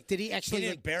buried? Like, did he He actually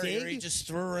didn't like bury her. He dig? just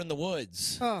threw her in the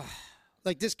woods. Oh,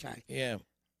 like this guy. Yeah,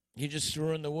 he just threw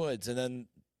her in the woods, and then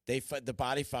the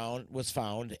body was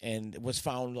found, and it was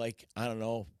found like I don't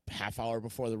know, half hour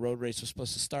before the road race was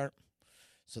supposed to start.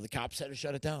 So the cops had to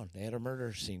shut it down. They had a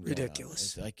murder scene. Ridiculous.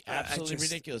 It's like I absolutely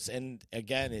just- ridiculous. And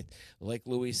again, like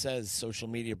Louis says, social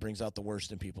media brings out the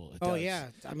worst in people. It Oh does. yeah,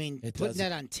 I mean, It putting does.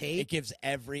 that on It tape. gives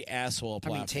every asshole a I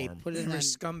platform. mean, tape. Put it Every on.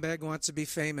 scumbag wants to be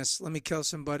famous. Let me kill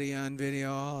somebody on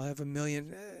video. I'll have a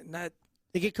million. Not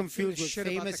They get give a confused with shit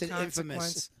about famous the and infamous.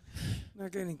 consequence.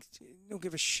 Not getting. Don't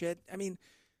give a shit. I mean,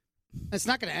 It's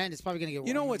not going to end. It's probably going to get.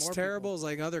 you know more what's people. terrible is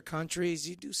like other countries.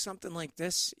 You do something like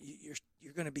this,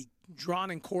 you're going to be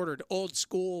drawn and quartered. Old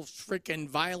school freaking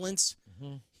violence.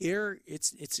 Mm-hmm. Here,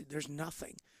 it's there's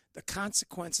nothing. The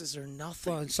consequences are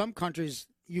nothing. Well, in some countries,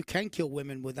 you can kill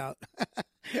women without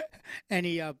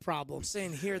any I'm problems.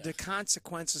 saying here, the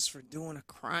consequences for doing a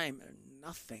crime are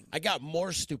nothing. I got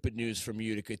more stupid news from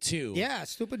Utica too. Yeah,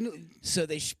 stupid. So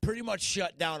they pretty much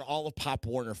shut down all of Pop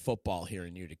Warner football here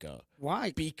in Utica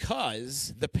Why?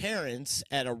 because the parents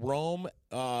at a Rome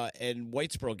and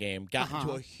Whitesboro game got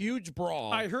into a huge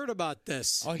brawl. I heard about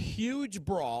this. A huge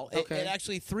brawl. Okay. It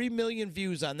actually 3 million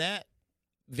views on that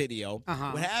video.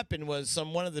 Uh-huh. What happened was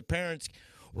one of the parents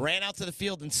ran out to the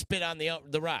field and spit on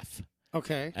the ref.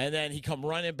 Okay. And then he come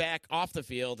running back off the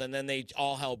field, and then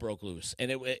all hell broke loose, and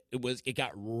it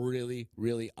got really,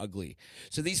 really ugly.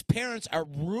 So these parents are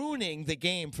ruining the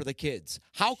game for the kids.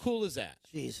 How cool is that?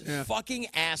 Jesus. Yeah. Fucking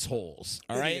assholes.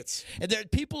 All Idiots. right,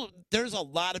 and there's a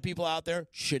lot of people out there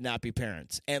should not be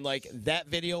parents, and like that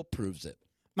video proves it.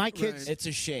 My kids. It's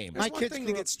a shame. My It's one kids thing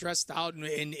grew to up- get stressed out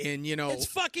and you know It's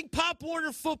fucking Pop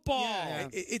Warner football. Yeah.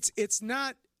 it's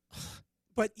not,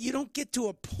 but you don't get to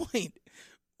a point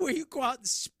where you go out and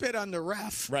spit on the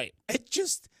ref. Right. It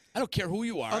just I don't care who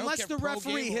you are. I don't unless care the pro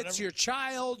referee game or hits whatever. your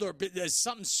child or there's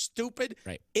something stupid.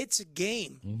 Right. It's a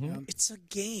game. Mhm. It's a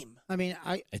game. I mean,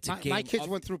 It's a my game kids of-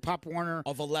 went through Pop Warner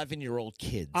of 11-year-old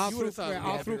kids all You through, would've thought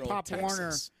all through 11-year-old Pop Warner,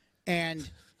 Texas.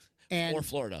 and or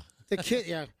Florida. the kid,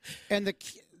 yeah, and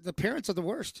the parents are the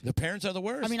worst. The parents are the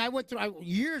worst. I mean, I went through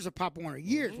years of Pop Warner,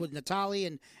 years with Natalie,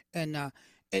 and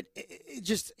it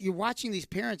just you're watching these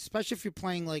parents, especially if you're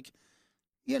playing like,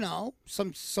 you know,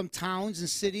 some towns and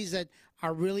cities that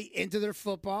are really into their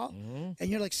football, and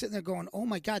you're like sitting there going, "Oh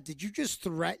my God, did you just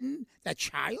threaten that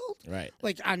child?" Right.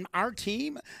 Like on our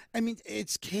team, I mean,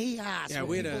 it's chaos. Yeah,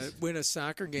 when we had a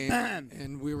soccer game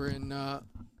and we were in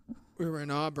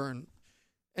Auburn,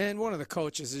 and one of the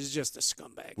coaches is just a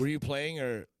scumbag. Were you playing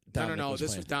or Dominic No. was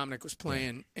This playing? was Dominic was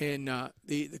playing, and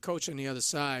the coach on the other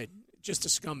side, just a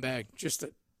scumbag, just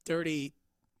a dirty,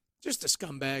 just a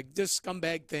scumbag, just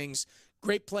scumbag things.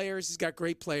 Great players, he's got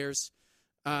great players,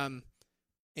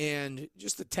 and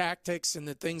just the tactics and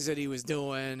the things that he was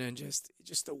doing, and just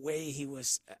the way he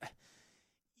was.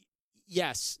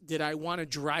 Yes, did I want to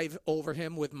drive over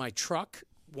him with my truck?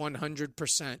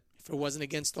 100%. If it wasn't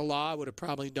against the law, I would have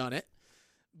probably done it.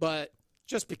 But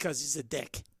just because he's a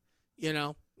dick, you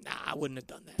know, nah, I wouldn't have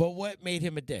done that. But what made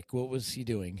him a dick? What was he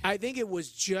doing? I think it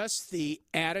was just the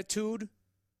attitude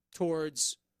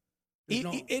towards, and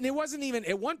it wasn't even,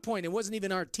 at one point, it wasn't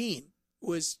even our team. It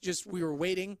was just, we were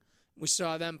waiting. We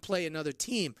saw them play another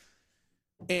team.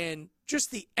 And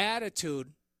just the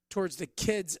attitude towards the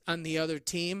kids on the other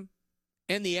team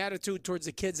and the attitude towards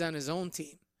the kids on his own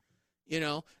team. You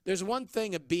know, there's one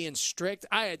thing of being strict.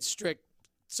 I had strict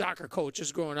soccer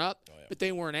coaches growing up, but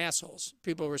they weren't assholes.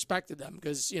 People respected them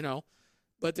because, you know,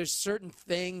 but there's certain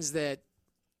things that,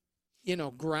 you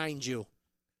know, grind you.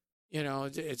 You know,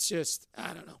 it's just,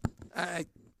 I don't know.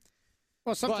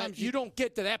 Well, sometimes But you don't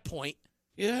get to that point,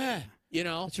 Yeah. you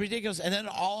know. It's ridiculous. And then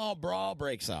all brawl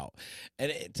breaks out.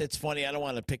 And it's funny. I don't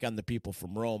want to pick on the people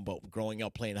from Rome, but growing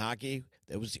up playing hockey,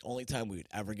 that was the only time we would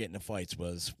ever get into fights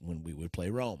was when we would play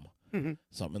Rome. Mm-hmm.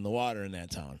 Something in the water in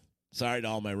that town. Sorry to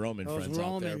all my Roman Those friends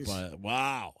Romans. out there, but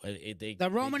wow. The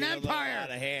Roman they get a little Empire. out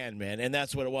of hand, man. And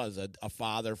that's what it was. A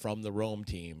father from the Rome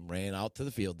team ran out to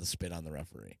the field to spit on the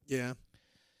referee. Yeah.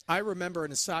 I remember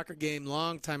in a soccer game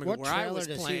long time ago what where I trailer was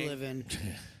does he playing. live in?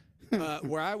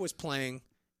 Where I was playing,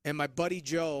 and my buddy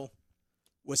Joe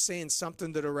was saying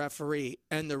something to the referee,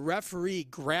 and the referee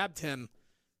grabbed him.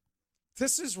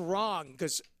 This is wrong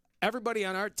because everybody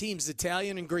on our team's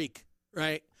Italian and Greek,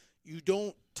 right? You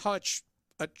don't touch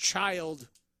a child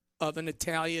of an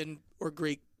Italian or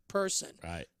Greek person.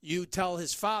 Right. You tell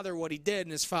his father what he did,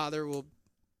 and his father will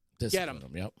get him.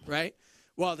 Yep. Right?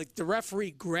 Well, the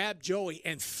referee grabbed Joey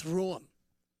and threw him.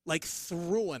 Like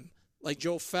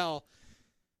Joe fell.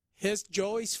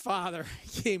 Joey's father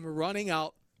came running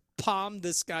out, palmed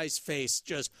this guy's face,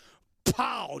 just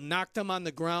pow, knocked him on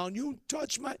the ground. You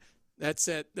touch my. That's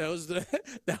it. That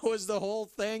was the whole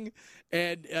thing,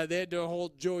 and they had to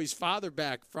hold Joey's father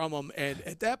back from him. And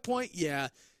at that point, yeah,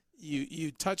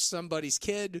 you touch somebody's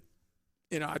kid.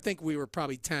 You know, I think we were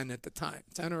probably 10 at the time,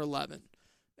 10 or 11.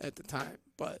 at the time.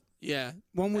 But yeah,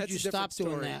 When would that's you a different stop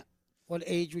doing story. that? What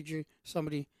age would you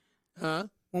somebody? Huh?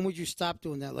 When would you stop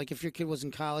doing that? Like if your kid was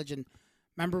in college and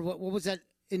remember what was that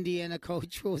Indiana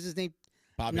coach? What was his name?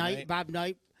 Bobby Knight. Bob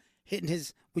Knight hitting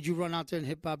his. Would you run out there and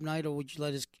hit Bob Knight, or would you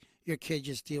let your kid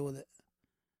just deal with it?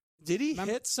 Did he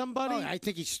Remember- hit somebody? Oh, I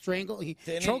think he strangled. He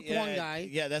Didn't he? choked Yeah, one guy.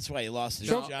 Yeah, that's why he lost his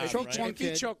Choked- job. choked right? one if he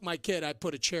kid. choked my kid, I'd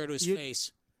put a chair to his You-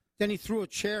 face. Then he threw a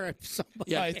chair at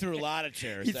somebody. Yeah. Oh, he threw a lot of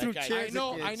chairs. He That threw guy- chairs.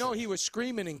 I know he was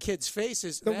screaming in kids'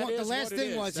 faces. The That one- the is last what it thing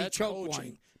is. was he That's choked coaching.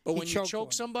 one. But He when you choked choke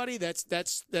one. somebody, that's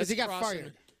he got crossing,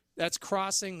 fired. That's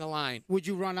crossing the line. Would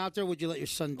you run out there? Would you let your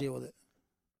son deal with it?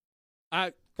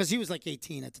 Because he was like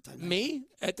 18 at the time. Me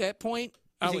at that point,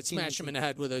 I He's would 18, smash him in the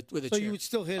head with a So chair. you would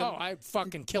still hit him? Oh, I'd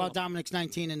fucking kill While him. Dominic's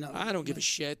 19 and I don't give a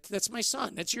shit. That's my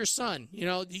son. That's your son. You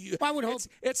know, I would hope-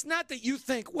 it's not that you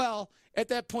think, well, at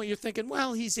that point you're thinking,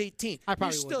 well, he's 18. I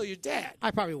probably You're still wouldn't. your dad. I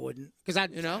probably wouldn't because I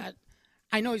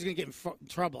know he's gonna get in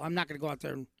trouble. I'm not gonna go out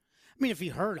there. I mean, if he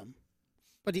hurt him,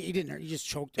 but he didn't hurt. He just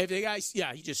choked him. If the guy,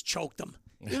 he just choked him.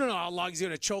 You don't know how long he's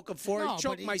going to choke him for. No, He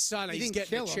choked but my son. he He's didn't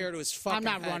getting a kill chair him. to his fucking I'm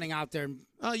not head. running out there. And,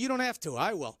 Oh, you don't have to.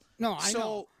 I will. no, I So-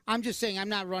 know. I'm just saying I'm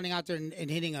not running out there and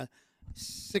hitting a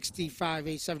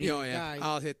 65, 70 Oh, yeah. guy.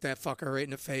 I'll hit that fucker right in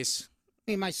the face.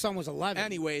 I mean, my son was 11.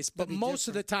 Anyways, but That'd be most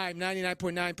of the time,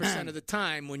 99.9% of the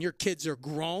time, when your kids are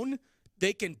grown,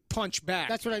 they can punch back.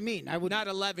 That's what I mean. I would Not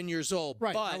 11 years old.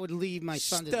 right. But I would leave my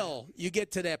son. still, you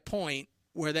get to that point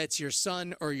where that's your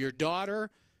son or your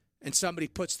daughter, and somebody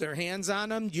puts their hands on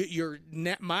them.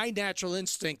 My natural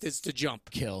instinct is to jump.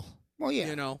 Kill. Well, yeah.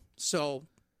 You know, so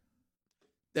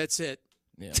that's it.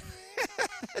 Yeah.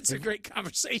 That's a great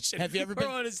conversation. Have you ever We're been-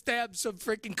 going to stab some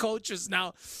freaking coaches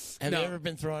now. Have No. you ever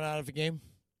been thrown out of a game?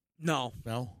 No,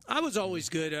 No. I was always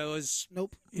good. I was,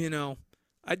 Nope. you know,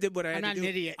 I did what I had I'm to not do. an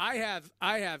idiot. I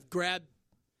have grabbed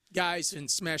guys and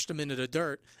smashed them into the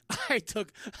dirt. I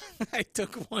took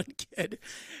one kid,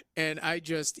 and he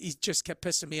just kept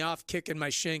pissing me off, kicking my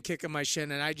shin,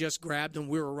 and I just grabbed him.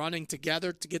 We were running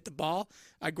together to get the ball.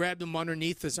 I grabbed him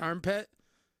underneath his armpit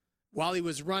while he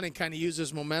was running, kind of used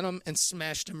his momentum and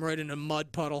smashed him right in a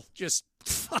mud puddle. Just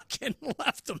fucking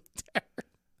left him there.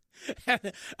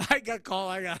 And I got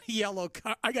called. I got a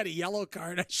yellow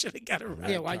card. I should have got a red.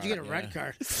 Yeah. Why'd you get a card, red yeah.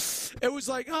 card? It was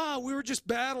like, we were just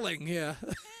battling. Yeah.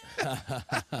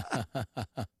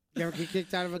 You ever get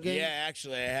kicked out of a game? Yeah,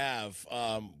 actually, I have.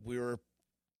 We were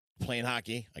playing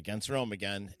hockey against Rome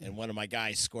again, and one of my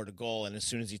guys scored a goal, and as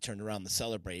soon as he turned around to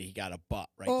celebrate, he got a butt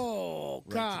right, Oh right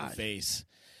to God. the face.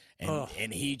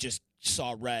 And he just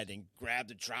saw red and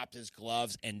dropped his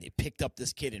gloves, and they picked up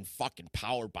this kid and fucking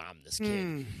power bombed this kid.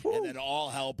 And then all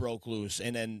hell broke loose.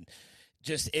 And then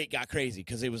it got crazy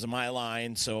because it was my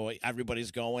line, so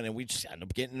everybody's going, and we just ended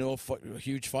up getting into a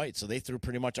huge fight. So they threw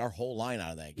pretty much our whole line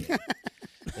out of that game.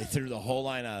 They threw the whole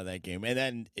line out of that game. And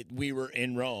then we were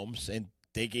in Rome, and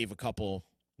they gave a couple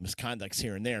misconducts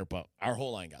here and there, but our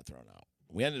whole line got thrown out.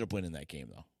 We ended up winning that game,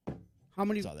 though. How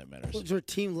many? That's all that matters. Was there a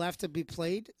team left to be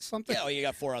played? Something? Yeah, well, you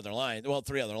got 4 other lines. Well,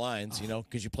 3 other lines,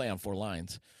 because you play on 4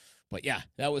 lines. But yeah,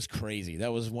 that was crazy.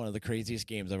 That was one of the craziest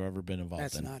games I've ever been involved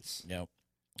That's in. nuts. Yep.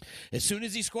 As soon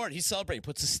as he scored, he celebrated,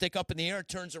 puts his stick up in the air,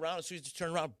 turns around. As soon as he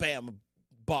turns around, bam,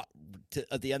 butt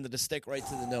at the end of the stick right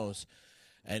to the nose.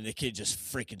 And the kid just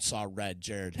freaking saw red,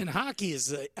 Jared. And hockey is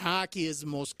the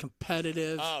most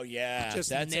competitive. Oh yeah,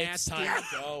 Just it's nasty. time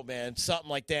to go, man. Something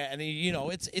like that, and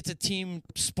it's a team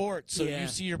sport. So Yeah. you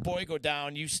see your boy go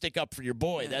down, you stick up for your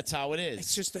boy. That's how it is.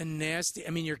 It's just a nasty. I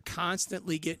mean, you're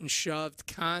constantly getting shoved,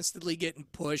 constantly getting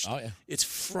pushed. Oh, yeah. It's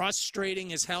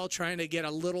frustrating as hell trying to get a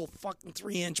little fucking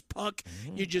 3-inch puck.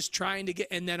 Mm-hmm. You're just trying to get,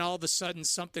 and then all of a sudden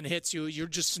something hits you. You're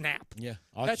just snap. yeah,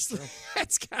 oh, That's true.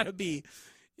 that's got to be.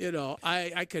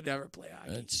 I could never play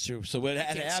hockey. That's true. So what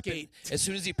had can't happened, skate. as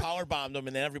soon as he power bombed him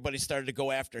and then everybody started to go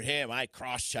after him, I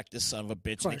cross-checked this son of a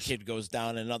bitch. And the kid goes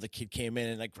down and another kid came in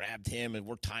and I grabbed him and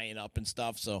we're tying up and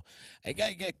stuff. So it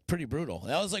got pretty brutal.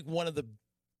 That was like one of the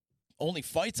only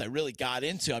fights I really got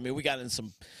into. I mean, we got in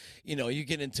some, you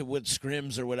get into wood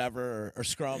scrims or whatever, or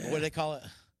scrum. What do they call it?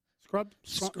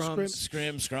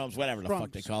 Scrums, whatever the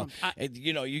fuck they call it. And,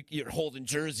 you're holding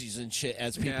jerseys and shit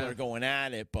as people are going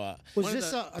at it. But Was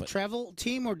this a travel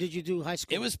team or did you do high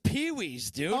school? it was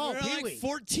Pee-wees, dude. Oh, we were Pee-wee. like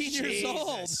 14 years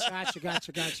old.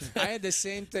 Gotcha. I had the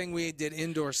same thing. We did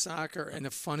indoor soccer, and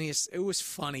it was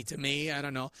funny to me. I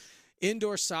don't know.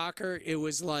 Indoor soccer, it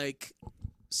was like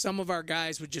some of our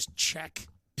guys would just check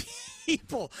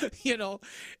people,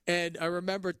 And I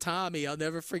remember Tommy. I'll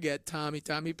never forget Tommy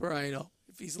Brino.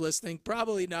 If he's listening,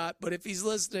 probably not, but if he's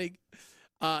listening,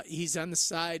 he's on the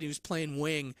side. He was playing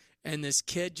wing, and this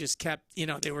kid just kept,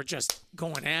 they were just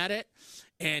going at it.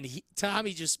 and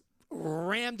Tommy just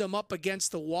rammed him up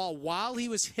against the wall. While he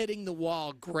was hitting the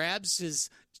wall, grabs his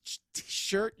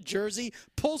shirt, jersey,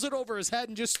 pulls it over his head,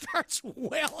 and just starts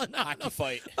wailing on him.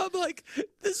 Fight. I'm like,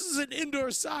 this is an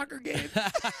indoor soccer game.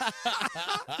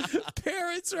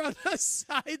 Parents are on the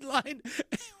sideline.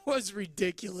 It was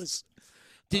ridiculous.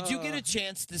 Did you get a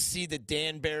chance to see the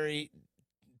Danbury,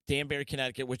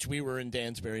 Connecticut, which we were in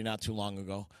Dansbury not too long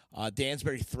ago?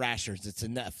 Dansbury Thrashers. It's a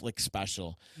Netflix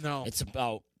special. No. It's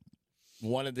about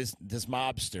one of this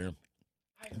mobster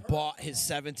bought his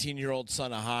 17-year-old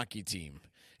son a hockey team.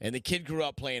 And the kid grew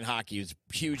up playing hockey. He was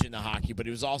huge into hockey, but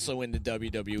he was also into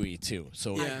WWE too.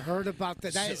 So I heard about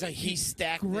that. That is he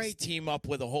stacked this team up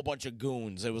with a whole bunch of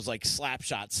goons. It was like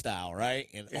Slapshot style, right?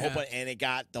 And and it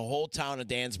got the whole town of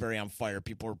Dansbury on fire.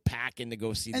 People were packing to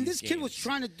go see. And these this kid games. was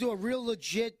trying to do a real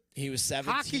legit. He was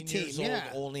 17 hockey years team,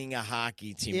 old, owning a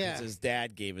hockey team because his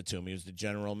dad gave it to him. He was the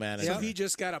general manager. So he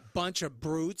just got a bunch of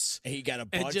brutes. He got a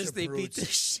bunch of they brutes. beat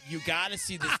the shit. You got to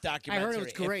see this documentary. I heard it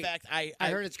was great. In fact, I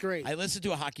heard it's great. I listened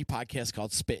to a hockey podcast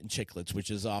called Spit and Chicklets, which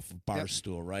is off of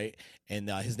Barstool, right? And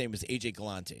his name is AJ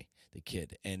Galante, the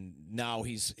kid. And now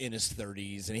he's in his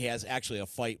 30s, and he has actually a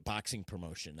fight boxing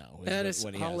promotion now. That is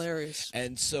what he has. hilarious.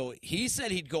 And so he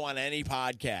said he'd go on any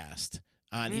podcast.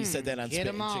 He said that on get Spit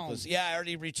him and on. Chicklets. Yeah, I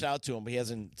already reached out to him, but he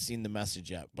hasn't seen the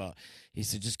message yet. But he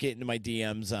said, just get into my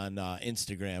DMs on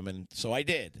Instagram. And so I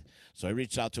did. So I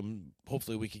reached out to him.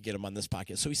 Hopefully we could get him on this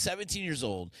podcast. So he's 17 years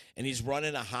old, and he's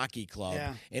running a hockey club.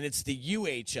 Yeah. And it's the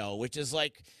UHL, which is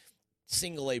like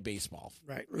single A baseball.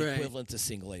 Right. Equivalent to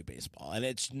single A baseball. And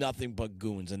it's nothing but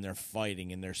goons, and they're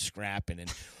fighting, and they're scrapping,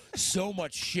 and so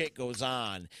much shit goes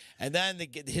on. And then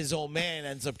his old man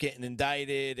ends up getting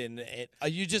indicted, and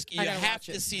you gotta have watch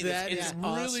to it. see this. That It's is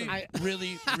really, awesome.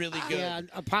 really good. Yeah,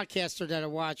 a podcaster that I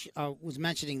watch was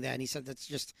mentioning that, and he said that's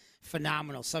just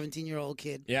phenomenal. 17-year-old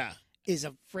kid Yeah. is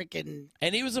a freaking.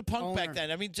 And he was a punk Owner. back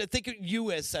then. I mean, think of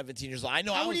you as 17 years old. I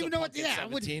know I was wouldn't even a know punk what- at yeah, I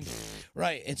wouldn't- 17.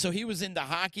 Right. And so he was into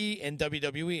hockey and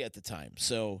WWE at the time.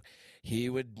 So he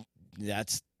would,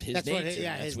 that's his That's nature. what he-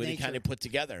 yeah, that's his what he nature. kind of put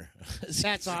together. It's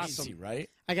That's easy, awesome. right?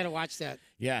 I got to watch that.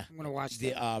 Yeah. I'm gonna watch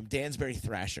The that. Dansbury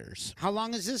Thrashers. How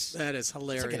long is this? That is It's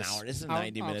hilarious. like an hour. This is a Oh,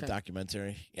 90-minute okay.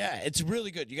 documentary. Yeah, it's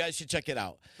really good. You guys should check it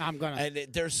out. I'm gonna. And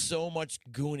there's so much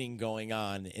gooning going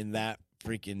on in that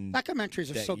freaking. Documentaries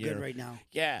are that so year. good right now.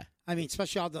 Yeah, I mean,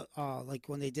 especially all the like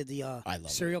when they did the I love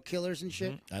serial killers and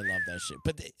shit. I love that shit.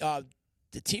 But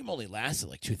the team only lasted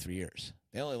like 2-3 years.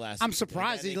 They only lasted. I'm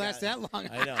surprised and he then lasted that long.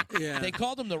 I know. Yeah. They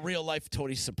called him the real life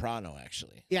Tony Soprano.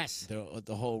 Actually, Yes. the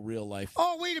whole real life.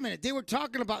 Oh, wait a minute. They were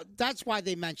talking about. That's why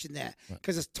they mentioned that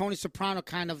because it's Tony Soprano,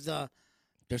 kind of the.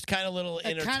 There's kind of little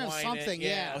kind of intertwine. something,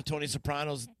 yeah. Tony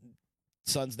Soprano's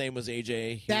son's name was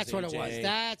AJ. He That's was what it was. AJ.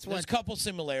 That's There's what. a couple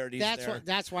similarities That's there. what.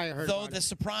 That's why I heard. Though about the it.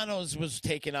 Sopranos was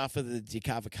taken off of the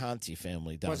DiCavalcanti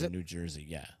family down Was in it? New Jersey.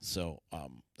 Yeah. So,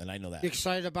 and I know that. You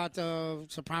excited about the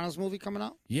Sopranos movie coming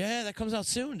out? Yeah, that comes out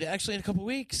soon. Actually, in a couple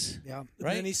weeks. Yeah. The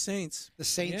Right? Many Saints. The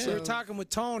Saints. We were talking with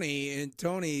Tony, and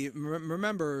Tony,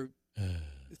 remember,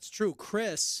 it's true.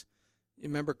 Chris, you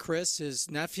remember Chris, his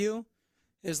nephew?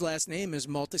 His last name is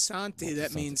Moltisanti.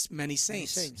 That means many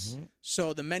saints. Saints.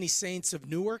 So the Many Saints of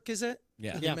Newark, is it?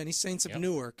 Yeah. The Many Saints of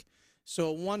Newark.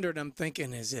 So wondered, I'm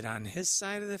thinking, is it on his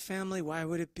side of the family? Why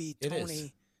would it be It Tony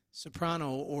is.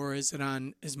 Soprano, or is it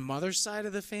on his mother's side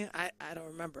of the family? I don't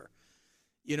remember.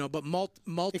 You know, but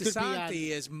Moltisanti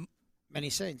is Many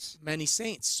Saints. Many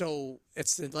Saints, so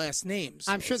it's the last names.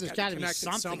 I'm sure It's there's gotta got to be connect it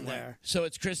something somewhere. there. So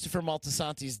it's Christopher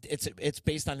Moltisanti's. It's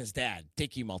based on his dad,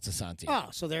 Dickie Moltisanti. Oh,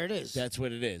 so there it is. That's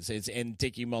what it is. It's and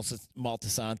Dickie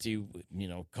Moltisanti,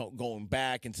 going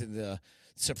back into the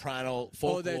soprano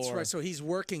folklore. Oh, that's right. So he's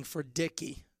working for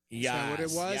Dickie. Is Yes, that what it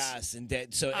was? Yes, and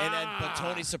but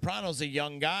Tony Soprano's a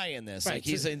young guy in this. Right, Like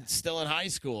he's so- still in high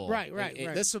school. Right.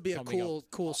 This will be a Coming up.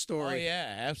 cool Oh story.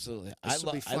 yeah, absolutely. I This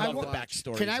will be love fun I to love the watch.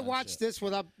 backstory. Can I watch this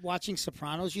without watching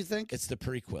Sopranos? You think? It's the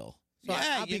prequel. So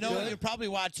yeah, I'll be you know, good. you probably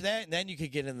watch that, and then you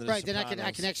could get into the Right. Then Sopranos.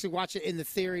 I can actually watch it in the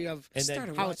theory of and then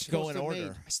started how it's watching- go supposed in to order.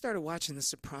 made. I started watching The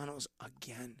Sopranos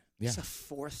again. Yeah. It's the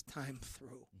fourth time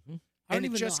through. I don't And it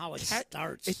even just know how it ca-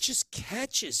 starts. It just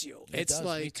catches you. It It's does,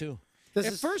 like me too. This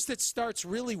at is- first it starts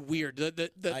really weird. The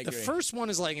I agree. first one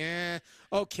is like,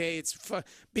 okay, it's fun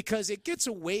because it gets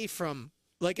away from,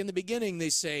 like in the beginning they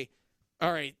say,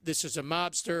 all right, this is a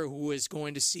mobster who is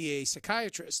going to see a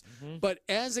psychiatrist. But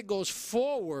as it goes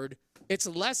forward, it's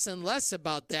less and less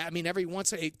about that. I mean, every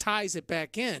once it ties it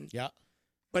back in, Yeah.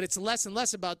 but it's less and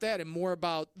less about that and more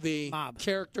about the Mob.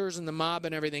 characters and the mob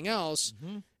and everything else.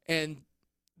 And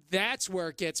that's where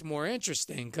it gets more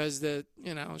interesting because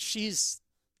she's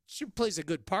she plays a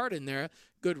good part in there,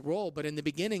 good role. But in the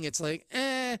beginning, it's like,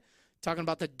 talking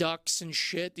about the ducks and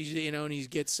shit. You know, and he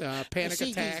gets panic See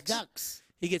these attacks. ducks.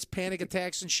 He gets panic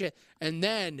attacks and shit. And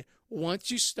then once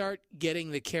you start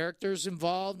getting the characters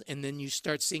involved, and then you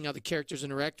start seeing how the characters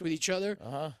interact with each other,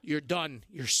 you're done.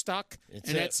 You're stuck,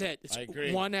 that's it. It's I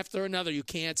agree. one after another. You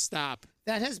can't stop.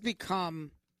 That has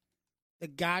become the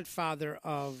Godfather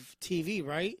of TV,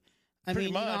 right? I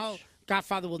Pretty mean, you know much. how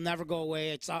Godfather will never go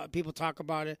away. It's people talk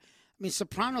about it. I mean,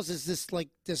 Sopranos is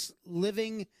this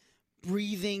living,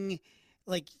 breathing,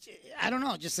 like I don't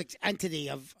know, just like entity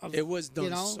of It was done you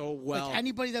know? so well. Like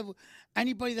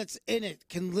anybody that's in it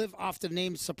can live off the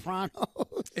name Sopranos.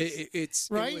 It's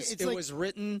Right? It It's like- was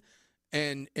written,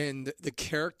 and the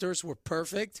characters were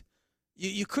perfect.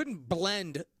 You couldn't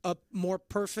blend a more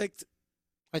perfect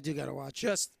I do gotta watch it.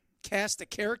 just cast of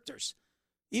characters.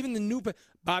 Even the new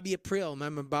Bobby April.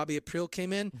 Remember Bobby April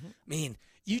came in? I mean,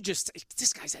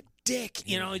 this guy's a dick.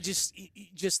 You know,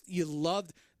 you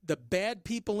loved the bad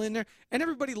people in there, and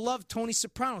everybody loved Tony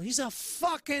Soprano. He's a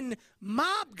fucking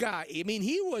mob guy. I mean,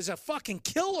 he was a fucking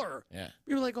killer. Yeah.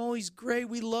 We were like, oh, he's great.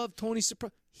 We love Tony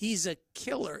Soprano. He's a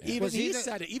killer. Even Was he he the-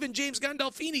 said it. Even James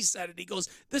Gandolfini said it. He goes,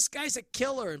 this guy's a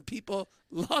killer, and people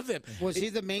love him. Was he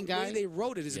the main The way guy? they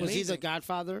wrote it is Was he amazing. the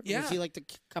Godfather? Yeah. Was he like the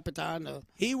Capitan?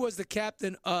 He was the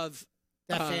captain of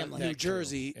That family. New That crew.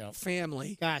 Jersey Yep.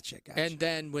 family. Gotcha. And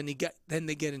then when they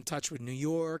get in touch with New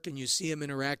York, and you see him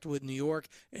interact with New York,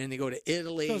 and they go to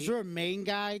Italy. So is there a main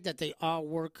guy that they all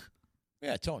work?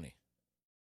 Yeah, Tony.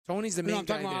 Tony's the No, main I'm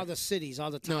talking guy about all there. the cities,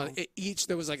 all the No, towns. each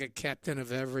there was like a captain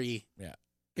of every Yeah.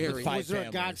 area. The five Was there a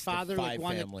families, Godfather, the like five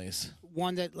one that- families.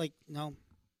 One that like no.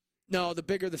 No, the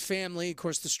bigger the family, of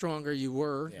course, the stronger you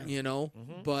were. Yeah. You know,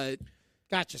 Mhm. but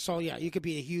Gotcha. So yeah, you could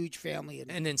be a huge family.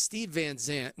 And and then Steve Van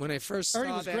Zandt. When I first Heard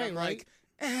he saw was that, great, I'm right? like,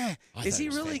 I is thought he he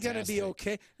was really going to be fantastic.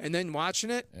 okay? And then watching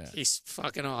it, Yeah. he's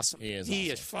fucking awesome. He is He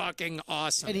awesome. is fucking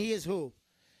awesome. and he is who?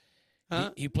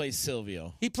 Huh? He plays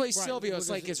Silvio. He plays Right, Silvio. what It's is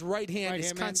like it? his right hand,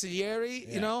 his Right-hand man? consigliere,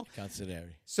 Yeah, you know? Consigliere.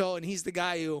 So, and he's the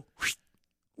guy who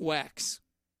whacks.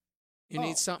 You Oh.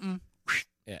 need something?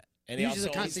 Yeah. And he Usually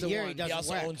also, the owns, consigliere one. doesn't he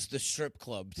also whack. owns the strip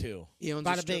club, too. He owns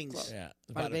Bada a strip bings. club. Yeah,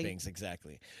 the Bada Bada bing. Bings,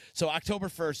 exactly. So October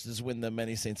 1st is when the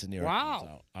Many Saints of New York Wow.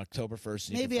 comes out. October 1st.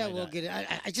 you Maybe can I find will that. get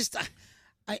it. I just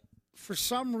for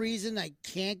some reason I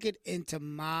can't get into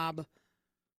mob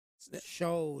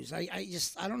shows. I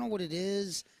don't know what it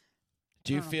is.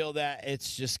 Do you I don't know. feel that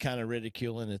it's just kind of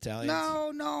ridiculing Italians?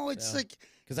 No, it's Yeah. like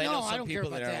Because I no, know I some don't care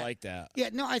people that about are that. like that. yeah,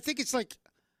 no, I think it's like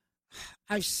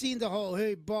I've seen the whole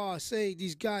hey boss, hey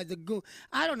these guys, the goon.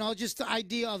 I don't know, just the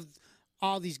idea of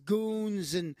all these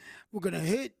goons and we're gonna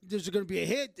hit. There's gonna be a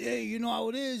hit. Hey, you know how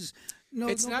it is. No,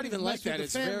 It's not nobody even mess like with that. the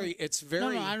It's family. very, it's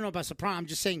very. No, I don't know about Soprano. I'm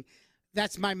just saying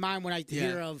that's my mind when I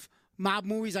hear of mob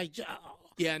movies.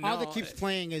 Yeah, all that no, keeps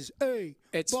playing is hey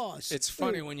It's boss. It's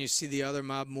funny hey. when you see the other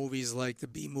mob movies, like the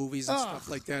B movies and stuff Ugh.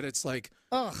 like that. It's like,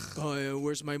 Ugh. oh, yeah,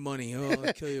 where's my money? Oh,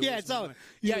 I'll kill you. Yeah, Where's it's my all- money?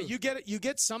 Yeah, you- you get it. You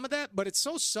get some of that, but it's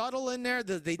so subtle in there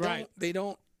that they don't. Right. They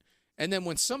don't. And then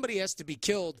when somebody has to be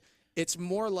killed, it's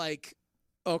more like,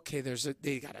 okay,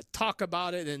 they got to talk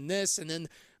about it and this, and then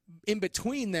in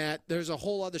between that, there's a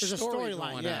whole other There's a story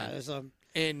storyline. going Yeah, on. there's a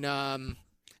And no.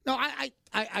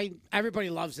 I everybody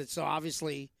loves it. So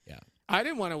obviously, Yeah. I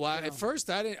didn't want to watch Yeah. at first.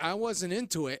 I wasn't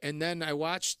into it, and then I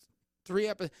watched 3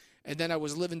 episodes. And then I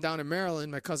was living down in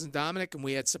Maryland, my cousin Dominic, and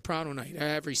we had Soprano night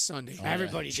every Sunday. Oh, yeah.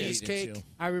 Everybody did. Cheesecake,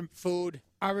 too. food.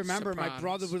 I remember my Sopranos.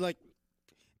 brother would like.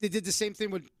 They did the same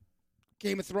thing with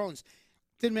Game of Thrones.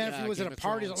 Didn't matter if Yeah, he was Game at a of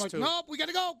party. I'm Thrones, like, too. nope, we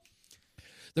gotta go.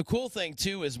 The cool thing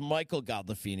too is Michael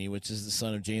Gandolfini, which is the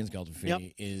son of James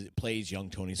Gandolfini, plays young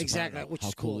Tony Soprano. Exactly, which How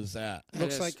is cool cool. is that? It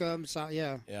Looks is. like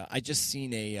yeah. Yeah, I just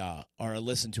seen or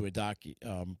listened to a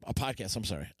podcast. I'm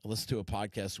sorry, I listened to a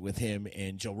podcast with him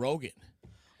and Joe Rogan,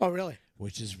 Oh really?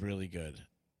 which is really good.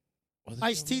 Was it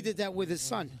Ice Joe T Rogan? did that with his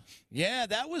son. Yeah,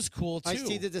 that was cool too. Ice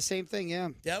T did the same thing. Yeah.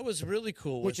 That was really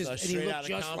cool. Which with, is- and he Straight looked Outta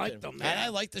just Compton. like them, And man. I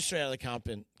like the Straight Outta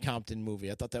Compton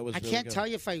movie. I thought that was. I really can't good. tell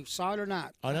you if I saw it or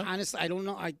not. Oh, no? Honestly, I don't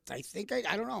know. I think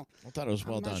I don't know. I thought it was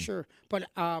well I'm not done. sure.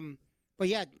 But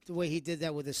yeah, the way he did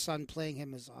that with his son playing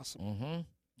him is awesome. Mm-hmm.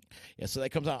 Yeah, so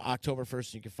that comes out October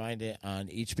 1st. You can find it on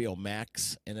HBO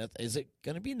Max. And is it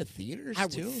going to be in the theaters I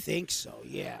too? would think so.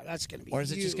 Yeah, that's gonna be. Or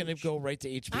is it just going to huge. go right to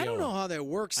HBO? I don't know how that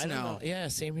works I don't now. know. Yeah,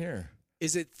 same here.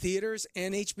 Is it theaters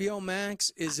and HBO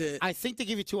Max? Is it? I think they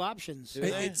give you two options. Do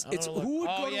It- they? it's- I don't it's- know. who would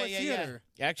Oh, go to yeah, a yeah, theater?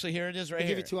 Yeah. Actually, here it is right They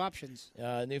here. give you two options.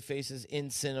 New faces in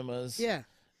cinemas. Yeah,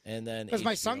 And then because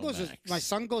my son HBO goes. Max. My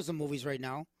son goes to movies right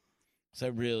now. So I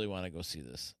really want to go see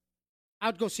this.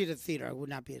 I'd go see it at the theater. I would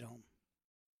not be at home.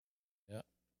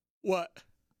 What?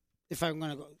 If I'm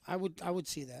gonna go, I would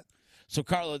see that. So,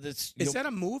 Carlo, this Is that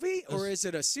a movie or is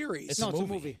it a series? No, it's a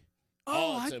movie.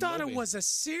 Oh, it's I a thought movie. it was a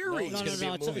series. No, No, gonna be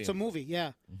a it's movie. a movie.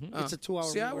 Yeah, it's a 2-hour.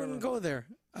 See, I movie. wouldn't go there.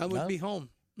 I would No? be home.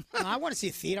 No, I want to see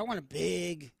a theater. I want a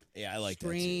big Yeah, I like that. Too.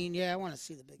 screen. Yeah, I want to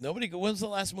see the big. Nobody. When's the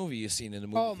last movie you've seen in the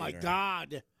movie? Oh my theater?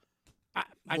 God!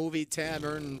 Movie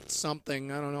tavern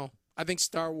something. I don't know. I think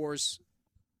Star Wars.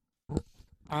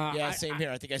 Yeah, same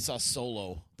here. I think I saw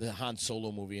Solo, the Han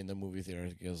Solo movie in the movie theater.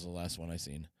 It was the last one I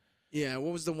seen. Yeah,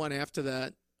 what was the one after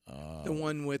that? The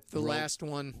one with the Rogue- last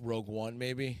one. Rogue One,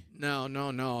 maybe. No.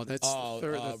 That's Oh,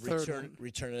 the third one.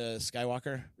 Return of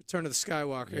Skywalker, Return of the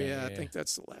Skywalker. Yeah, I yeah. think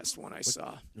that's the last one I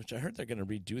saw. which I heard they're going to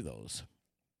redo those,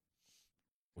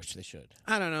 which they should.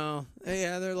 I don't know.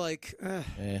 Yeah, they're like. Yeah,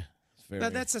 it's very.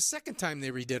 That's the second time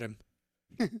they redid him.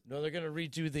 No, they're going to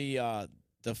redo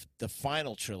the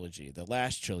final trilogy, the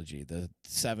last trilogy, the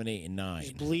 7, 8, and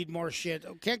 9. Bleed more shit.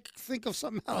 Can't think of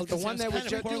something else. The one was that was kinda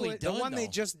just poorly the done, one they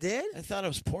though. just did. I thought it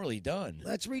was poorly done.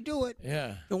 Let's redo it.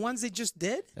 Yeah, The ones they just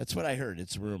did. that's what I heard.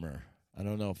 It's rumor. I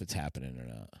don't know if it's happening or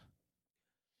not.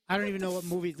 I don't even know what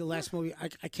movie. The last movie.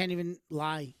 I can't even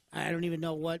lie. I don't even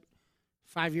know what.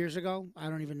 5 years ago. I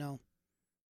don't even know.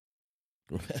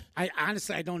 I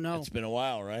honestly I don't know. It's been a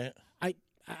while, right?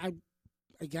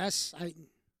 I guess I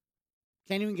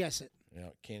can't even guess it. Yeah,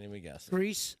 can't even guess.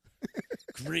 Grease.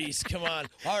 Grease, come on.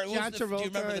 All right, John do you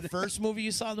remember Travolta. the first movie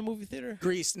you saw in the movie theater?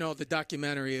 Grease. No, the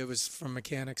documentary. It was from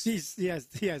Mechanics. Yes.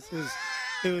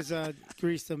 It was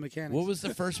Grease the Mechanics. What was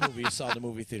the first movie you saw in the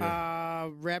movie theater?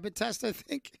 Rabbit Test, I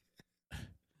think.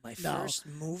 My No, first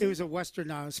movie. It was a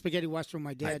western, spaghetti western.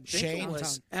 My I dad. think it Shane?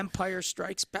 was Empire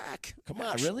Strikes Back. Come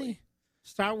on, actually. really?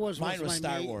 Star Wars Mine was my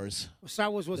Star main- Wars. Star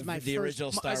Wars was The- my the first,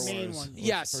 original Star my main Wars. one. Was the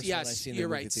Yes, first one I yes, seen in the you're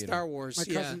movie right. theater. Star Wars. My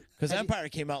yeah. cousin Because Eddie- Empire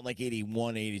came out in like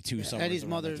 81, 82, somewhere. Eddie's around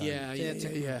mother- that time. Yeah, Yeah, yeah, it's yeah,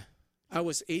 a- yeah. I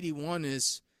was 81.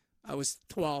 I was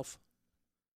 12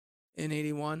 in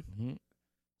 81. Mhm.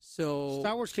 So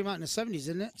Star Wars came out in the 70s,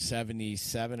 didn't it?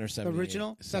 77 or 78.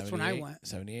 original? That's when I 78, went.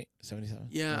 78, 77?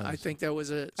 yeah, One of I those. think that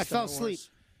was a. I fell Star Wars.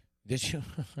 asleep. Did you?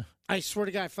 I swear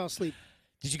to God, I fell asleep.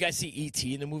 Did you guys see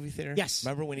E.T. in the movie theater? Yes.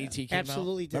 Remember when E.T. came out?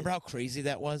 Absolutely did. Remember how crazy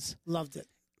that was? Loved it.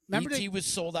 Remember E.T. was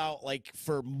sold out like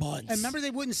for months. And remember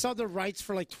they wouldn't sell the rights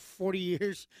for like 40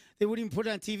 years. They wouldn't even put it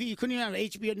on TV. You couldn't even have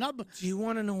HBO. Nothing. Do you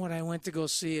want to know what I went to go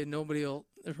see and nobody will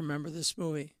remember this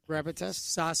movie? Rabbit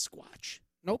Test? Sasquatch.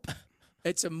 Nope.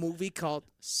 It's a movie called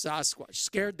Sasquatch.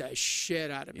 Scared the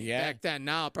shit out of me Yeah. back then.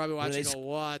 Now I'll probably watch they it and go,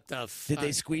 what the fuck? Did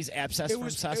they squeeze abscess It from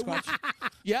was- it Sasquatch?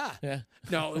 Yeah. Yeah.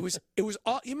 No, it was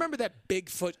all. You remember that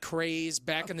Bigfoot craze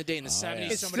back in the day in the 70s?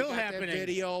 yeah. It's Somebody still got that happening.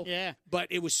 video. Yeah. But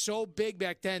it was so big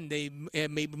back then, they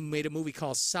made a movie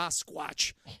called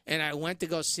Sasquatch. And I went to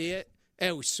go see it.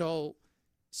 And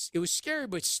it was scary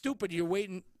but stupid. You're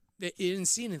waiting. You didn't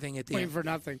see anything at the Waiting end. for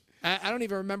nothing. I don't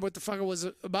even remember what the fuck it was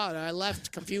about. I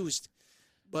left confused.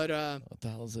 But What the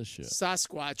hell is this shit?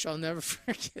 Sasquatch, I'll never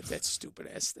forget that stupid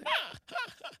ass thing.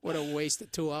 What a waste of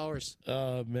 2 hours.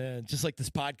 Oh, man. Just like this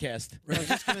podcast. I was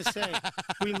just going to say,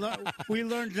 we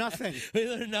learned nothing. We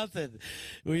learned nothing.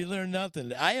 We learned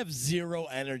nothing. I have zero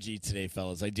energy today,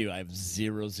 fellas. I do. I have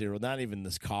zero. Not even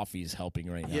this coffee is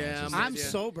helping right now. Yeah, I'm Yeah.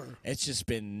 sober. It's just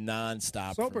been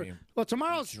nonstop for Sober. me. Well,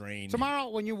 Drained. tomorrow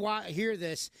when you hear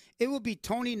this, it will be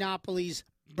Tony Napoli's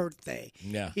birthday.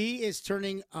 Yeah. He is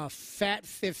turning a fat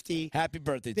 50. Happy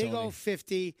birthday, Big Tony. old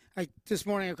 50. This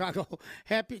morning I go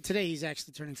happy. Today he's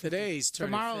actually turning 50. Today's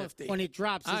turning Tomorrow 50. when it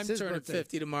drops, it's I'm his turning birthday.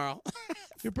 50 tomorrow.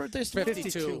 Your birthday's tomorrow?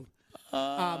 52. Happy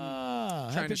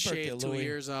Trying to birthday, shave 2 Louie.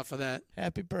 years off of that.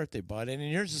 Happy birthday, bud. And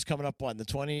yours is coming up on the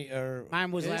 20 or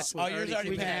Mine was This last. was Oh, yours already already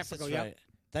week and a passed. half ago. That's Yep. right.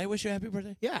 Did I wish you a happy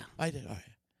birthday? Yeah. I did. All right.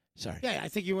 Sorry. Yeah, I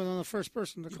think you were the first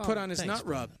person to You call. put on his Thanks, nut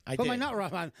rub. man. I Put did. my nut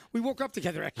rub on. We woke up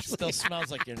together actually. Still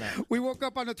smells like you're not. We woke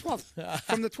up on the 12th,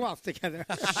 from the 12th together.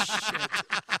 Happy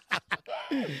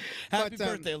But,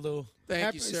 birthday, Lou. Thank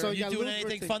Happy- you, sir. so You yeah, doing Lou's anything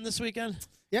birthday. fun this weekend?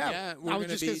 Yeah, we're I was gonna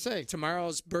just be going to say.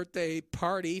 tomorrow's birthday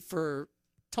party for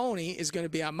Tony is going to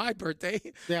be on my birthday.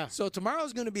 Yeah. So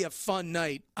tomorrow's going to be a fun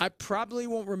night. I probably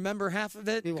won't remember half of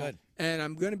it. He won't. Good. And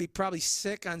I'm going to be probably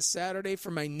sick on Saturday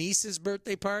for my niece's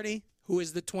birthday party, who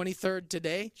is the 23rd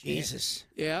today. Jesus.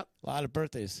 Yeah. A lot of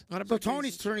birthdays. A lot of So birthdays.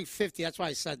 Tony's turning 50. That's why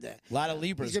I said that. A lot of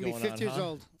Libras He's going to be going 50 on, years huh?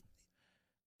 old.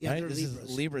 Yeah, Right? they're This Libras.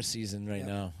 is Libra season right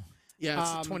now. Yeah,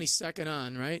 it's Um, the 22nd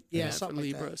on, right? yeah, for something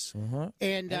like that. Libras. And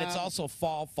And it's also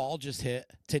fall. Fall just hit.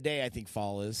 Today, I think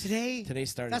fall is. today. Today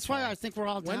started. That's why fall. I think we're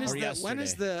all When down. is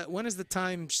Or when is the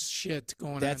time shit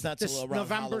going That's on? not This till around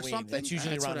November Halloween. something? That's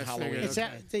usually That's around what I Halloween. figured.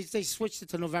 It's Okay. they switched it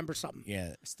to November something.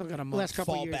 Yeah. Still got a month. Last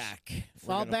couple Fall years. back. We're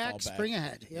Fall gonna back, spring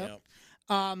ahead. Yep.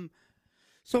 Yep.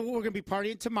 So we're going to be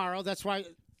partying tomorrow. That's why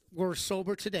we're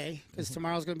sober today because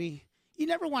tomorrow's going to be. You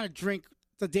never want to drink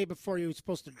the day before you're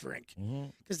supposed to drink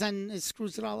because then it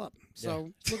screws it all up.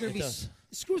 So we're going to be. It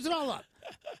screws it all up.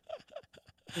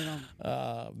 You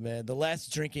know. Man, the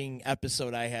last drinking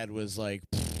episode I had was like.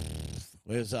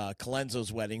 It was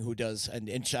Colenzo's wedding, who does,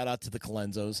 and shout out to the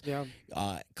Colenzos. Yeah.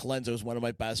 Colenzo's one of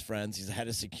my best friends. He's the head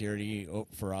of security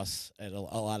for us at a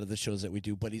lot of the shows that we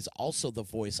do, but he's also the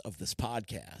voice of this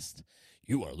podcast.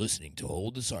 You are listening to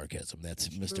Hold the Sarcasm. That's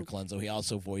Mr. Colenzo. He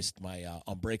also voiced my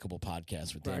Unbreakable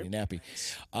podcast with Danny Nappy.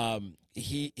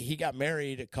 He got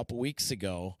married a couple weeks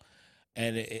ago.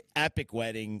 And epic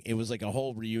wedding. It was like a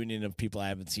whole reunion of people I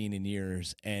haven't seen in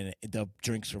years. And the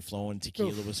drinks were flowing.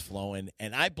 Tequila was flowing.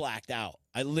 And I blacked out.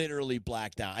 I literally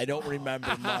blacked out. I don't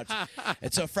remember much.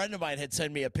 And so a friend of mine had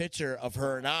sent me a picture of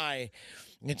her and I.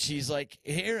 And she's like,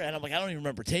 here. And I'm like, I don't even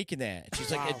remember taking that. And she's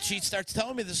like, and she starts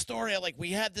telling me the story. I'm like, we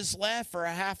had this laugh for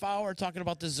a half hour talking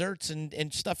about desserts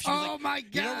and stuff. She was like, my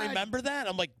God. You don't remember that?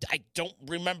 I'm like, I don't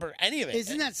remember any of it.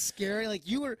 Isn't that scary? Like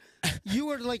you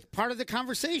were like part of the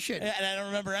conversation. And I don't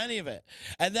remember any of it.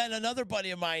 And then another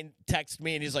buddy of mine texted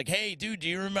me and he's like, hey, dude, do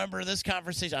you remember this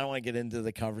conversation? I don't want to get into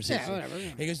the conversation. Yeah, whatever.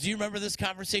 He goes, do you remember this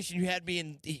conversation you had me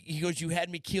in? He goes, you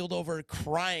had me keeled over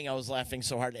crying. I was laughing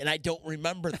so hard. And I don't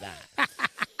remember that.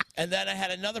 And then I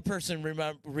had another person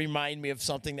remind me of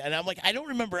something. And I'm like, I don't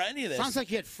remember any of this. Sounds like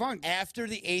you had fun. After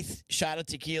the 8th shot of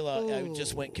tequila, I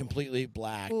just went completely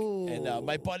black. And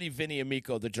my buddy Vinny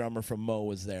Amico, the drummer from Mo,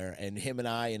 was there. And him and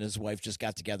I and his wife just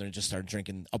got together and just started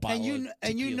drinking a bottle of tequila.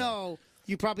 And you know,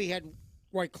 you probably had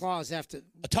White Claws after.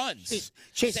 Tons.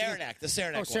 Saranac, the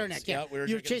Saranac ones. Saranac, yeah.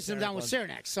 You were chasing them down with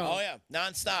Saranac. So. Oh, yeah,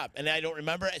 nonstop. And I don't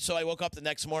remember it. So I woke up the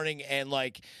next morning and,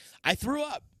 like, I threw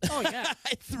up. Oh, yeah.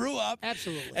 I threw up.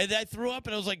 Absolutely. And I threw up,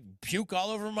 and I was like, puke all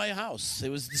over my house. It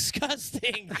was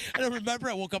disgusting. I don't remember.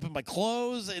 I woke up in my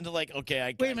clothes and, like, okay,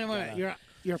 I Wait a minute.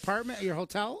 Your apartment, your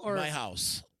hotel? Or my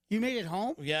house. You made it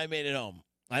home? Yeah, I made it home.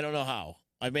 I don't know how.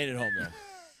 I made it home, though.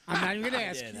 I'm not even going to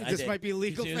ask. This might be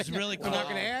illegal. It was really We're not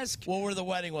going to ask. Well, where the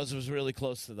wedding was really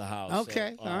close to the house.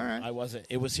 Okay, so, all right. I wasn't.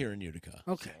 It was here in Utica.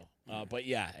 Okay. So, but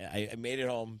yeah, I made it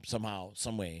home somehow,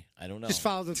 some way. I don't know. Just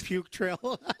follow the puke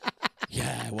trail.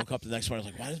 Yeah, I woke up the next morning. I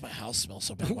was like, why does my house smell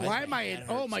so bad? Why am I in?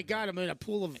 Oh my God, I'm in a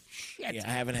pool of shit. Yeah,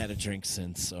 I haven't had a drink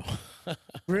since. So.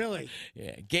 Really?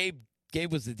 Yeah,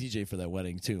 Gabe was the DJ for that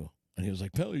wedding too. And he was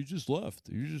like, Pell, you just left.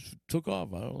 You just took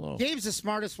off. I don't know. Gabe's the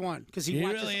smartest one because he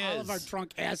watches really all of our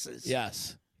drunk asses.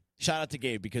 Yes. Shout out to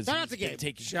Gabe because he's been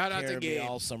taking care of me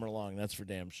all summer long. That's for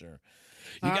damn sure.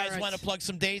 You guys want to plug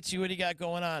some dates? What do you got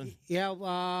going on?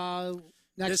 Yeah,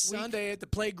 this Sunday at the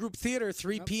Playgroup Theater,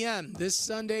 3 p.m. This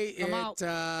Sunday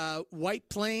at White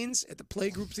Plains at the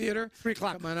Playgroup Theater. 3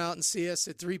 o'clock. Come on out and see us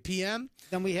at 3 p.m.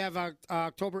 Then we have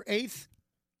October 8th.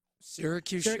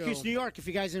 Syracuse, New York. If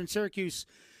you guys are in Syracuse,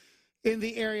 in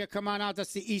the area, come on out.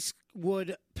 That's the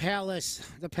Eastwood Palace,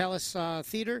 the Palace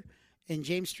Theater in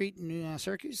James Street in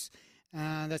Syracuse.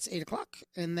 That's 8 o'clock.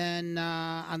 And then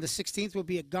on the 16th, we'll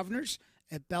be at Governor's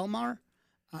at Belmar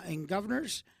in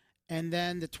Governor's. And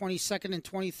then the 22nd and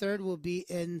 23rd will be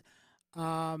in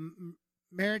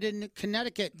Meriden,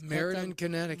 Connecticut.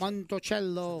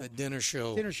 Monticello. The dinner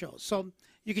show. So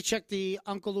you can check the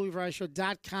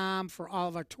UncleLouisVarietyShow.com for all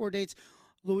of our tour dates.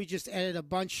 Louis just added a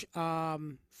bunch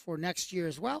for next year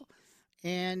as well.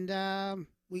 And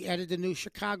we added the new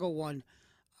Chicago one,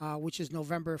 which is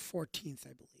November 14th,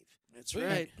 I believe. That's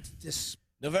right.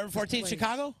 November 14th,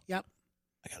 Chicago? Yep.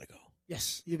 I got to go.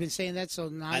 Yes, you've been saying that, so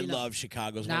now I you know. love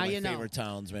Chicago. It's one of my favorite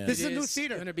towns, man. This is a new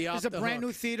theater. It's a brand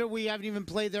new theater. We haven't even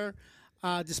played there.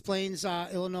 Des Plaines,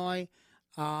 Illinois.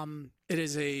 It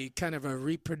is a kind of a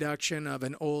reproduction of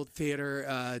an old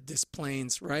theater, Des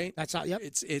Plaines, right? That's how. Yep.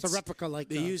 It's a replica like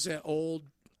they use that old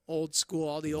school,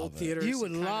 all the old theaters. You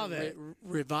would love it.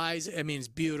 Revise. I mean, it's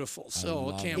beautiful.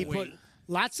 So I can't wait. He put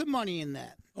lots of money in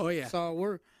that. Oh yeah. So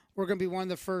we're going to be one of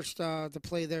the first to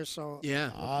play there. So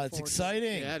yeah. Oh, it's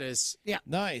exciting. Yeah, it is. Yeah.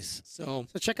 Nice. So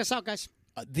check us out, guys.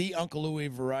 The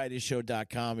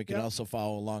UncleLouisVarietyShow.com. You can also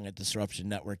follow along at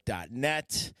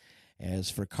DisruptionNetwork.net. As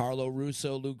for Carlo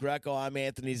Russo, Lou Greco, I'm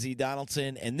Anthony Z.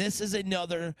 Donaldson, and this is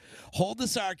another Hold the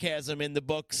Sarcasm in the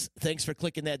books. Thanks for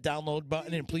clicking that download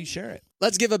button, and please share it.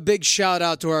 Let's give a big shout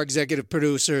out to our executive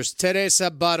producers,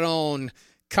 Teresa Barone,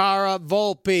 Cara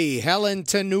Volpe, Helen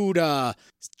Tenuta,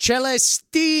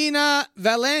 Celestina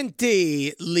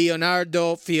Valenti,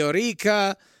 Leonardo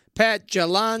Fiorica, Pat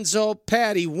Giallanzo,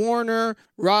 Patty Warner,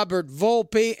 Robert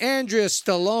Volpe, Andrea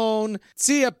Stallone,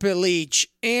 Tia Pilich,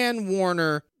 Ann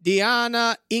Warner,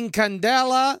 Diana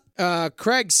Incandela,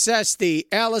 Craig Sesti,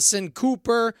 Allison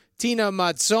Cooper, Tina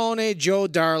Mazzone, Joe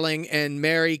Darling, and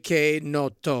Mary Kay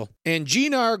Noto, and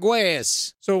Gina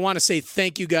Arguelles. So I want to say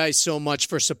thank you guys so much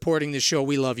for supporting the show.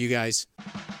 We love you guys.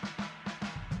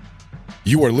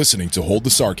 You are listening to Hold the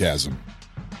Sarcasm.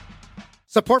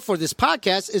 Support for this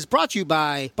podcast is brought to you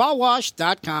by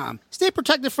BallWash.com. Stay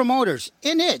protected from odors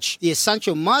and itch, the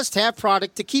essential must-have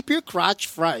product to keep your crotch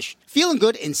fresh. Feeling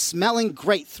good and smelling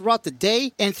great throughout the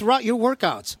day and throughout your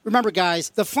workouts. Remember,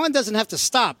 guys, the fun doesn't have to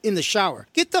stop in the shower.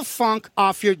 Get the funk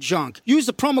off your junk. Use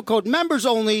the promo code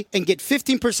MEMBERSONLY and get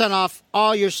 15% off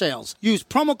all your sales. Use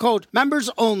promo code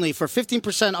MEMBERSONLY for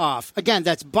 15% off. Again,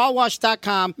 that's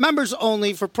BallWash.com, members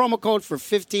only for promo code for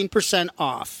 15%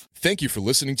 off. Thank you for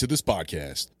listening to this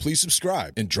podcast. Please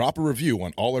subscribe and drop a review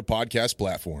on all our podcast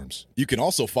platforms. You can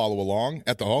also follow along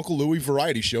at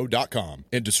theUncleLouisVarietyShow.com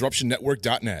and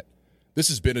DisruptionNetwork.net. This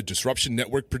has been a Disruption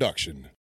Network production.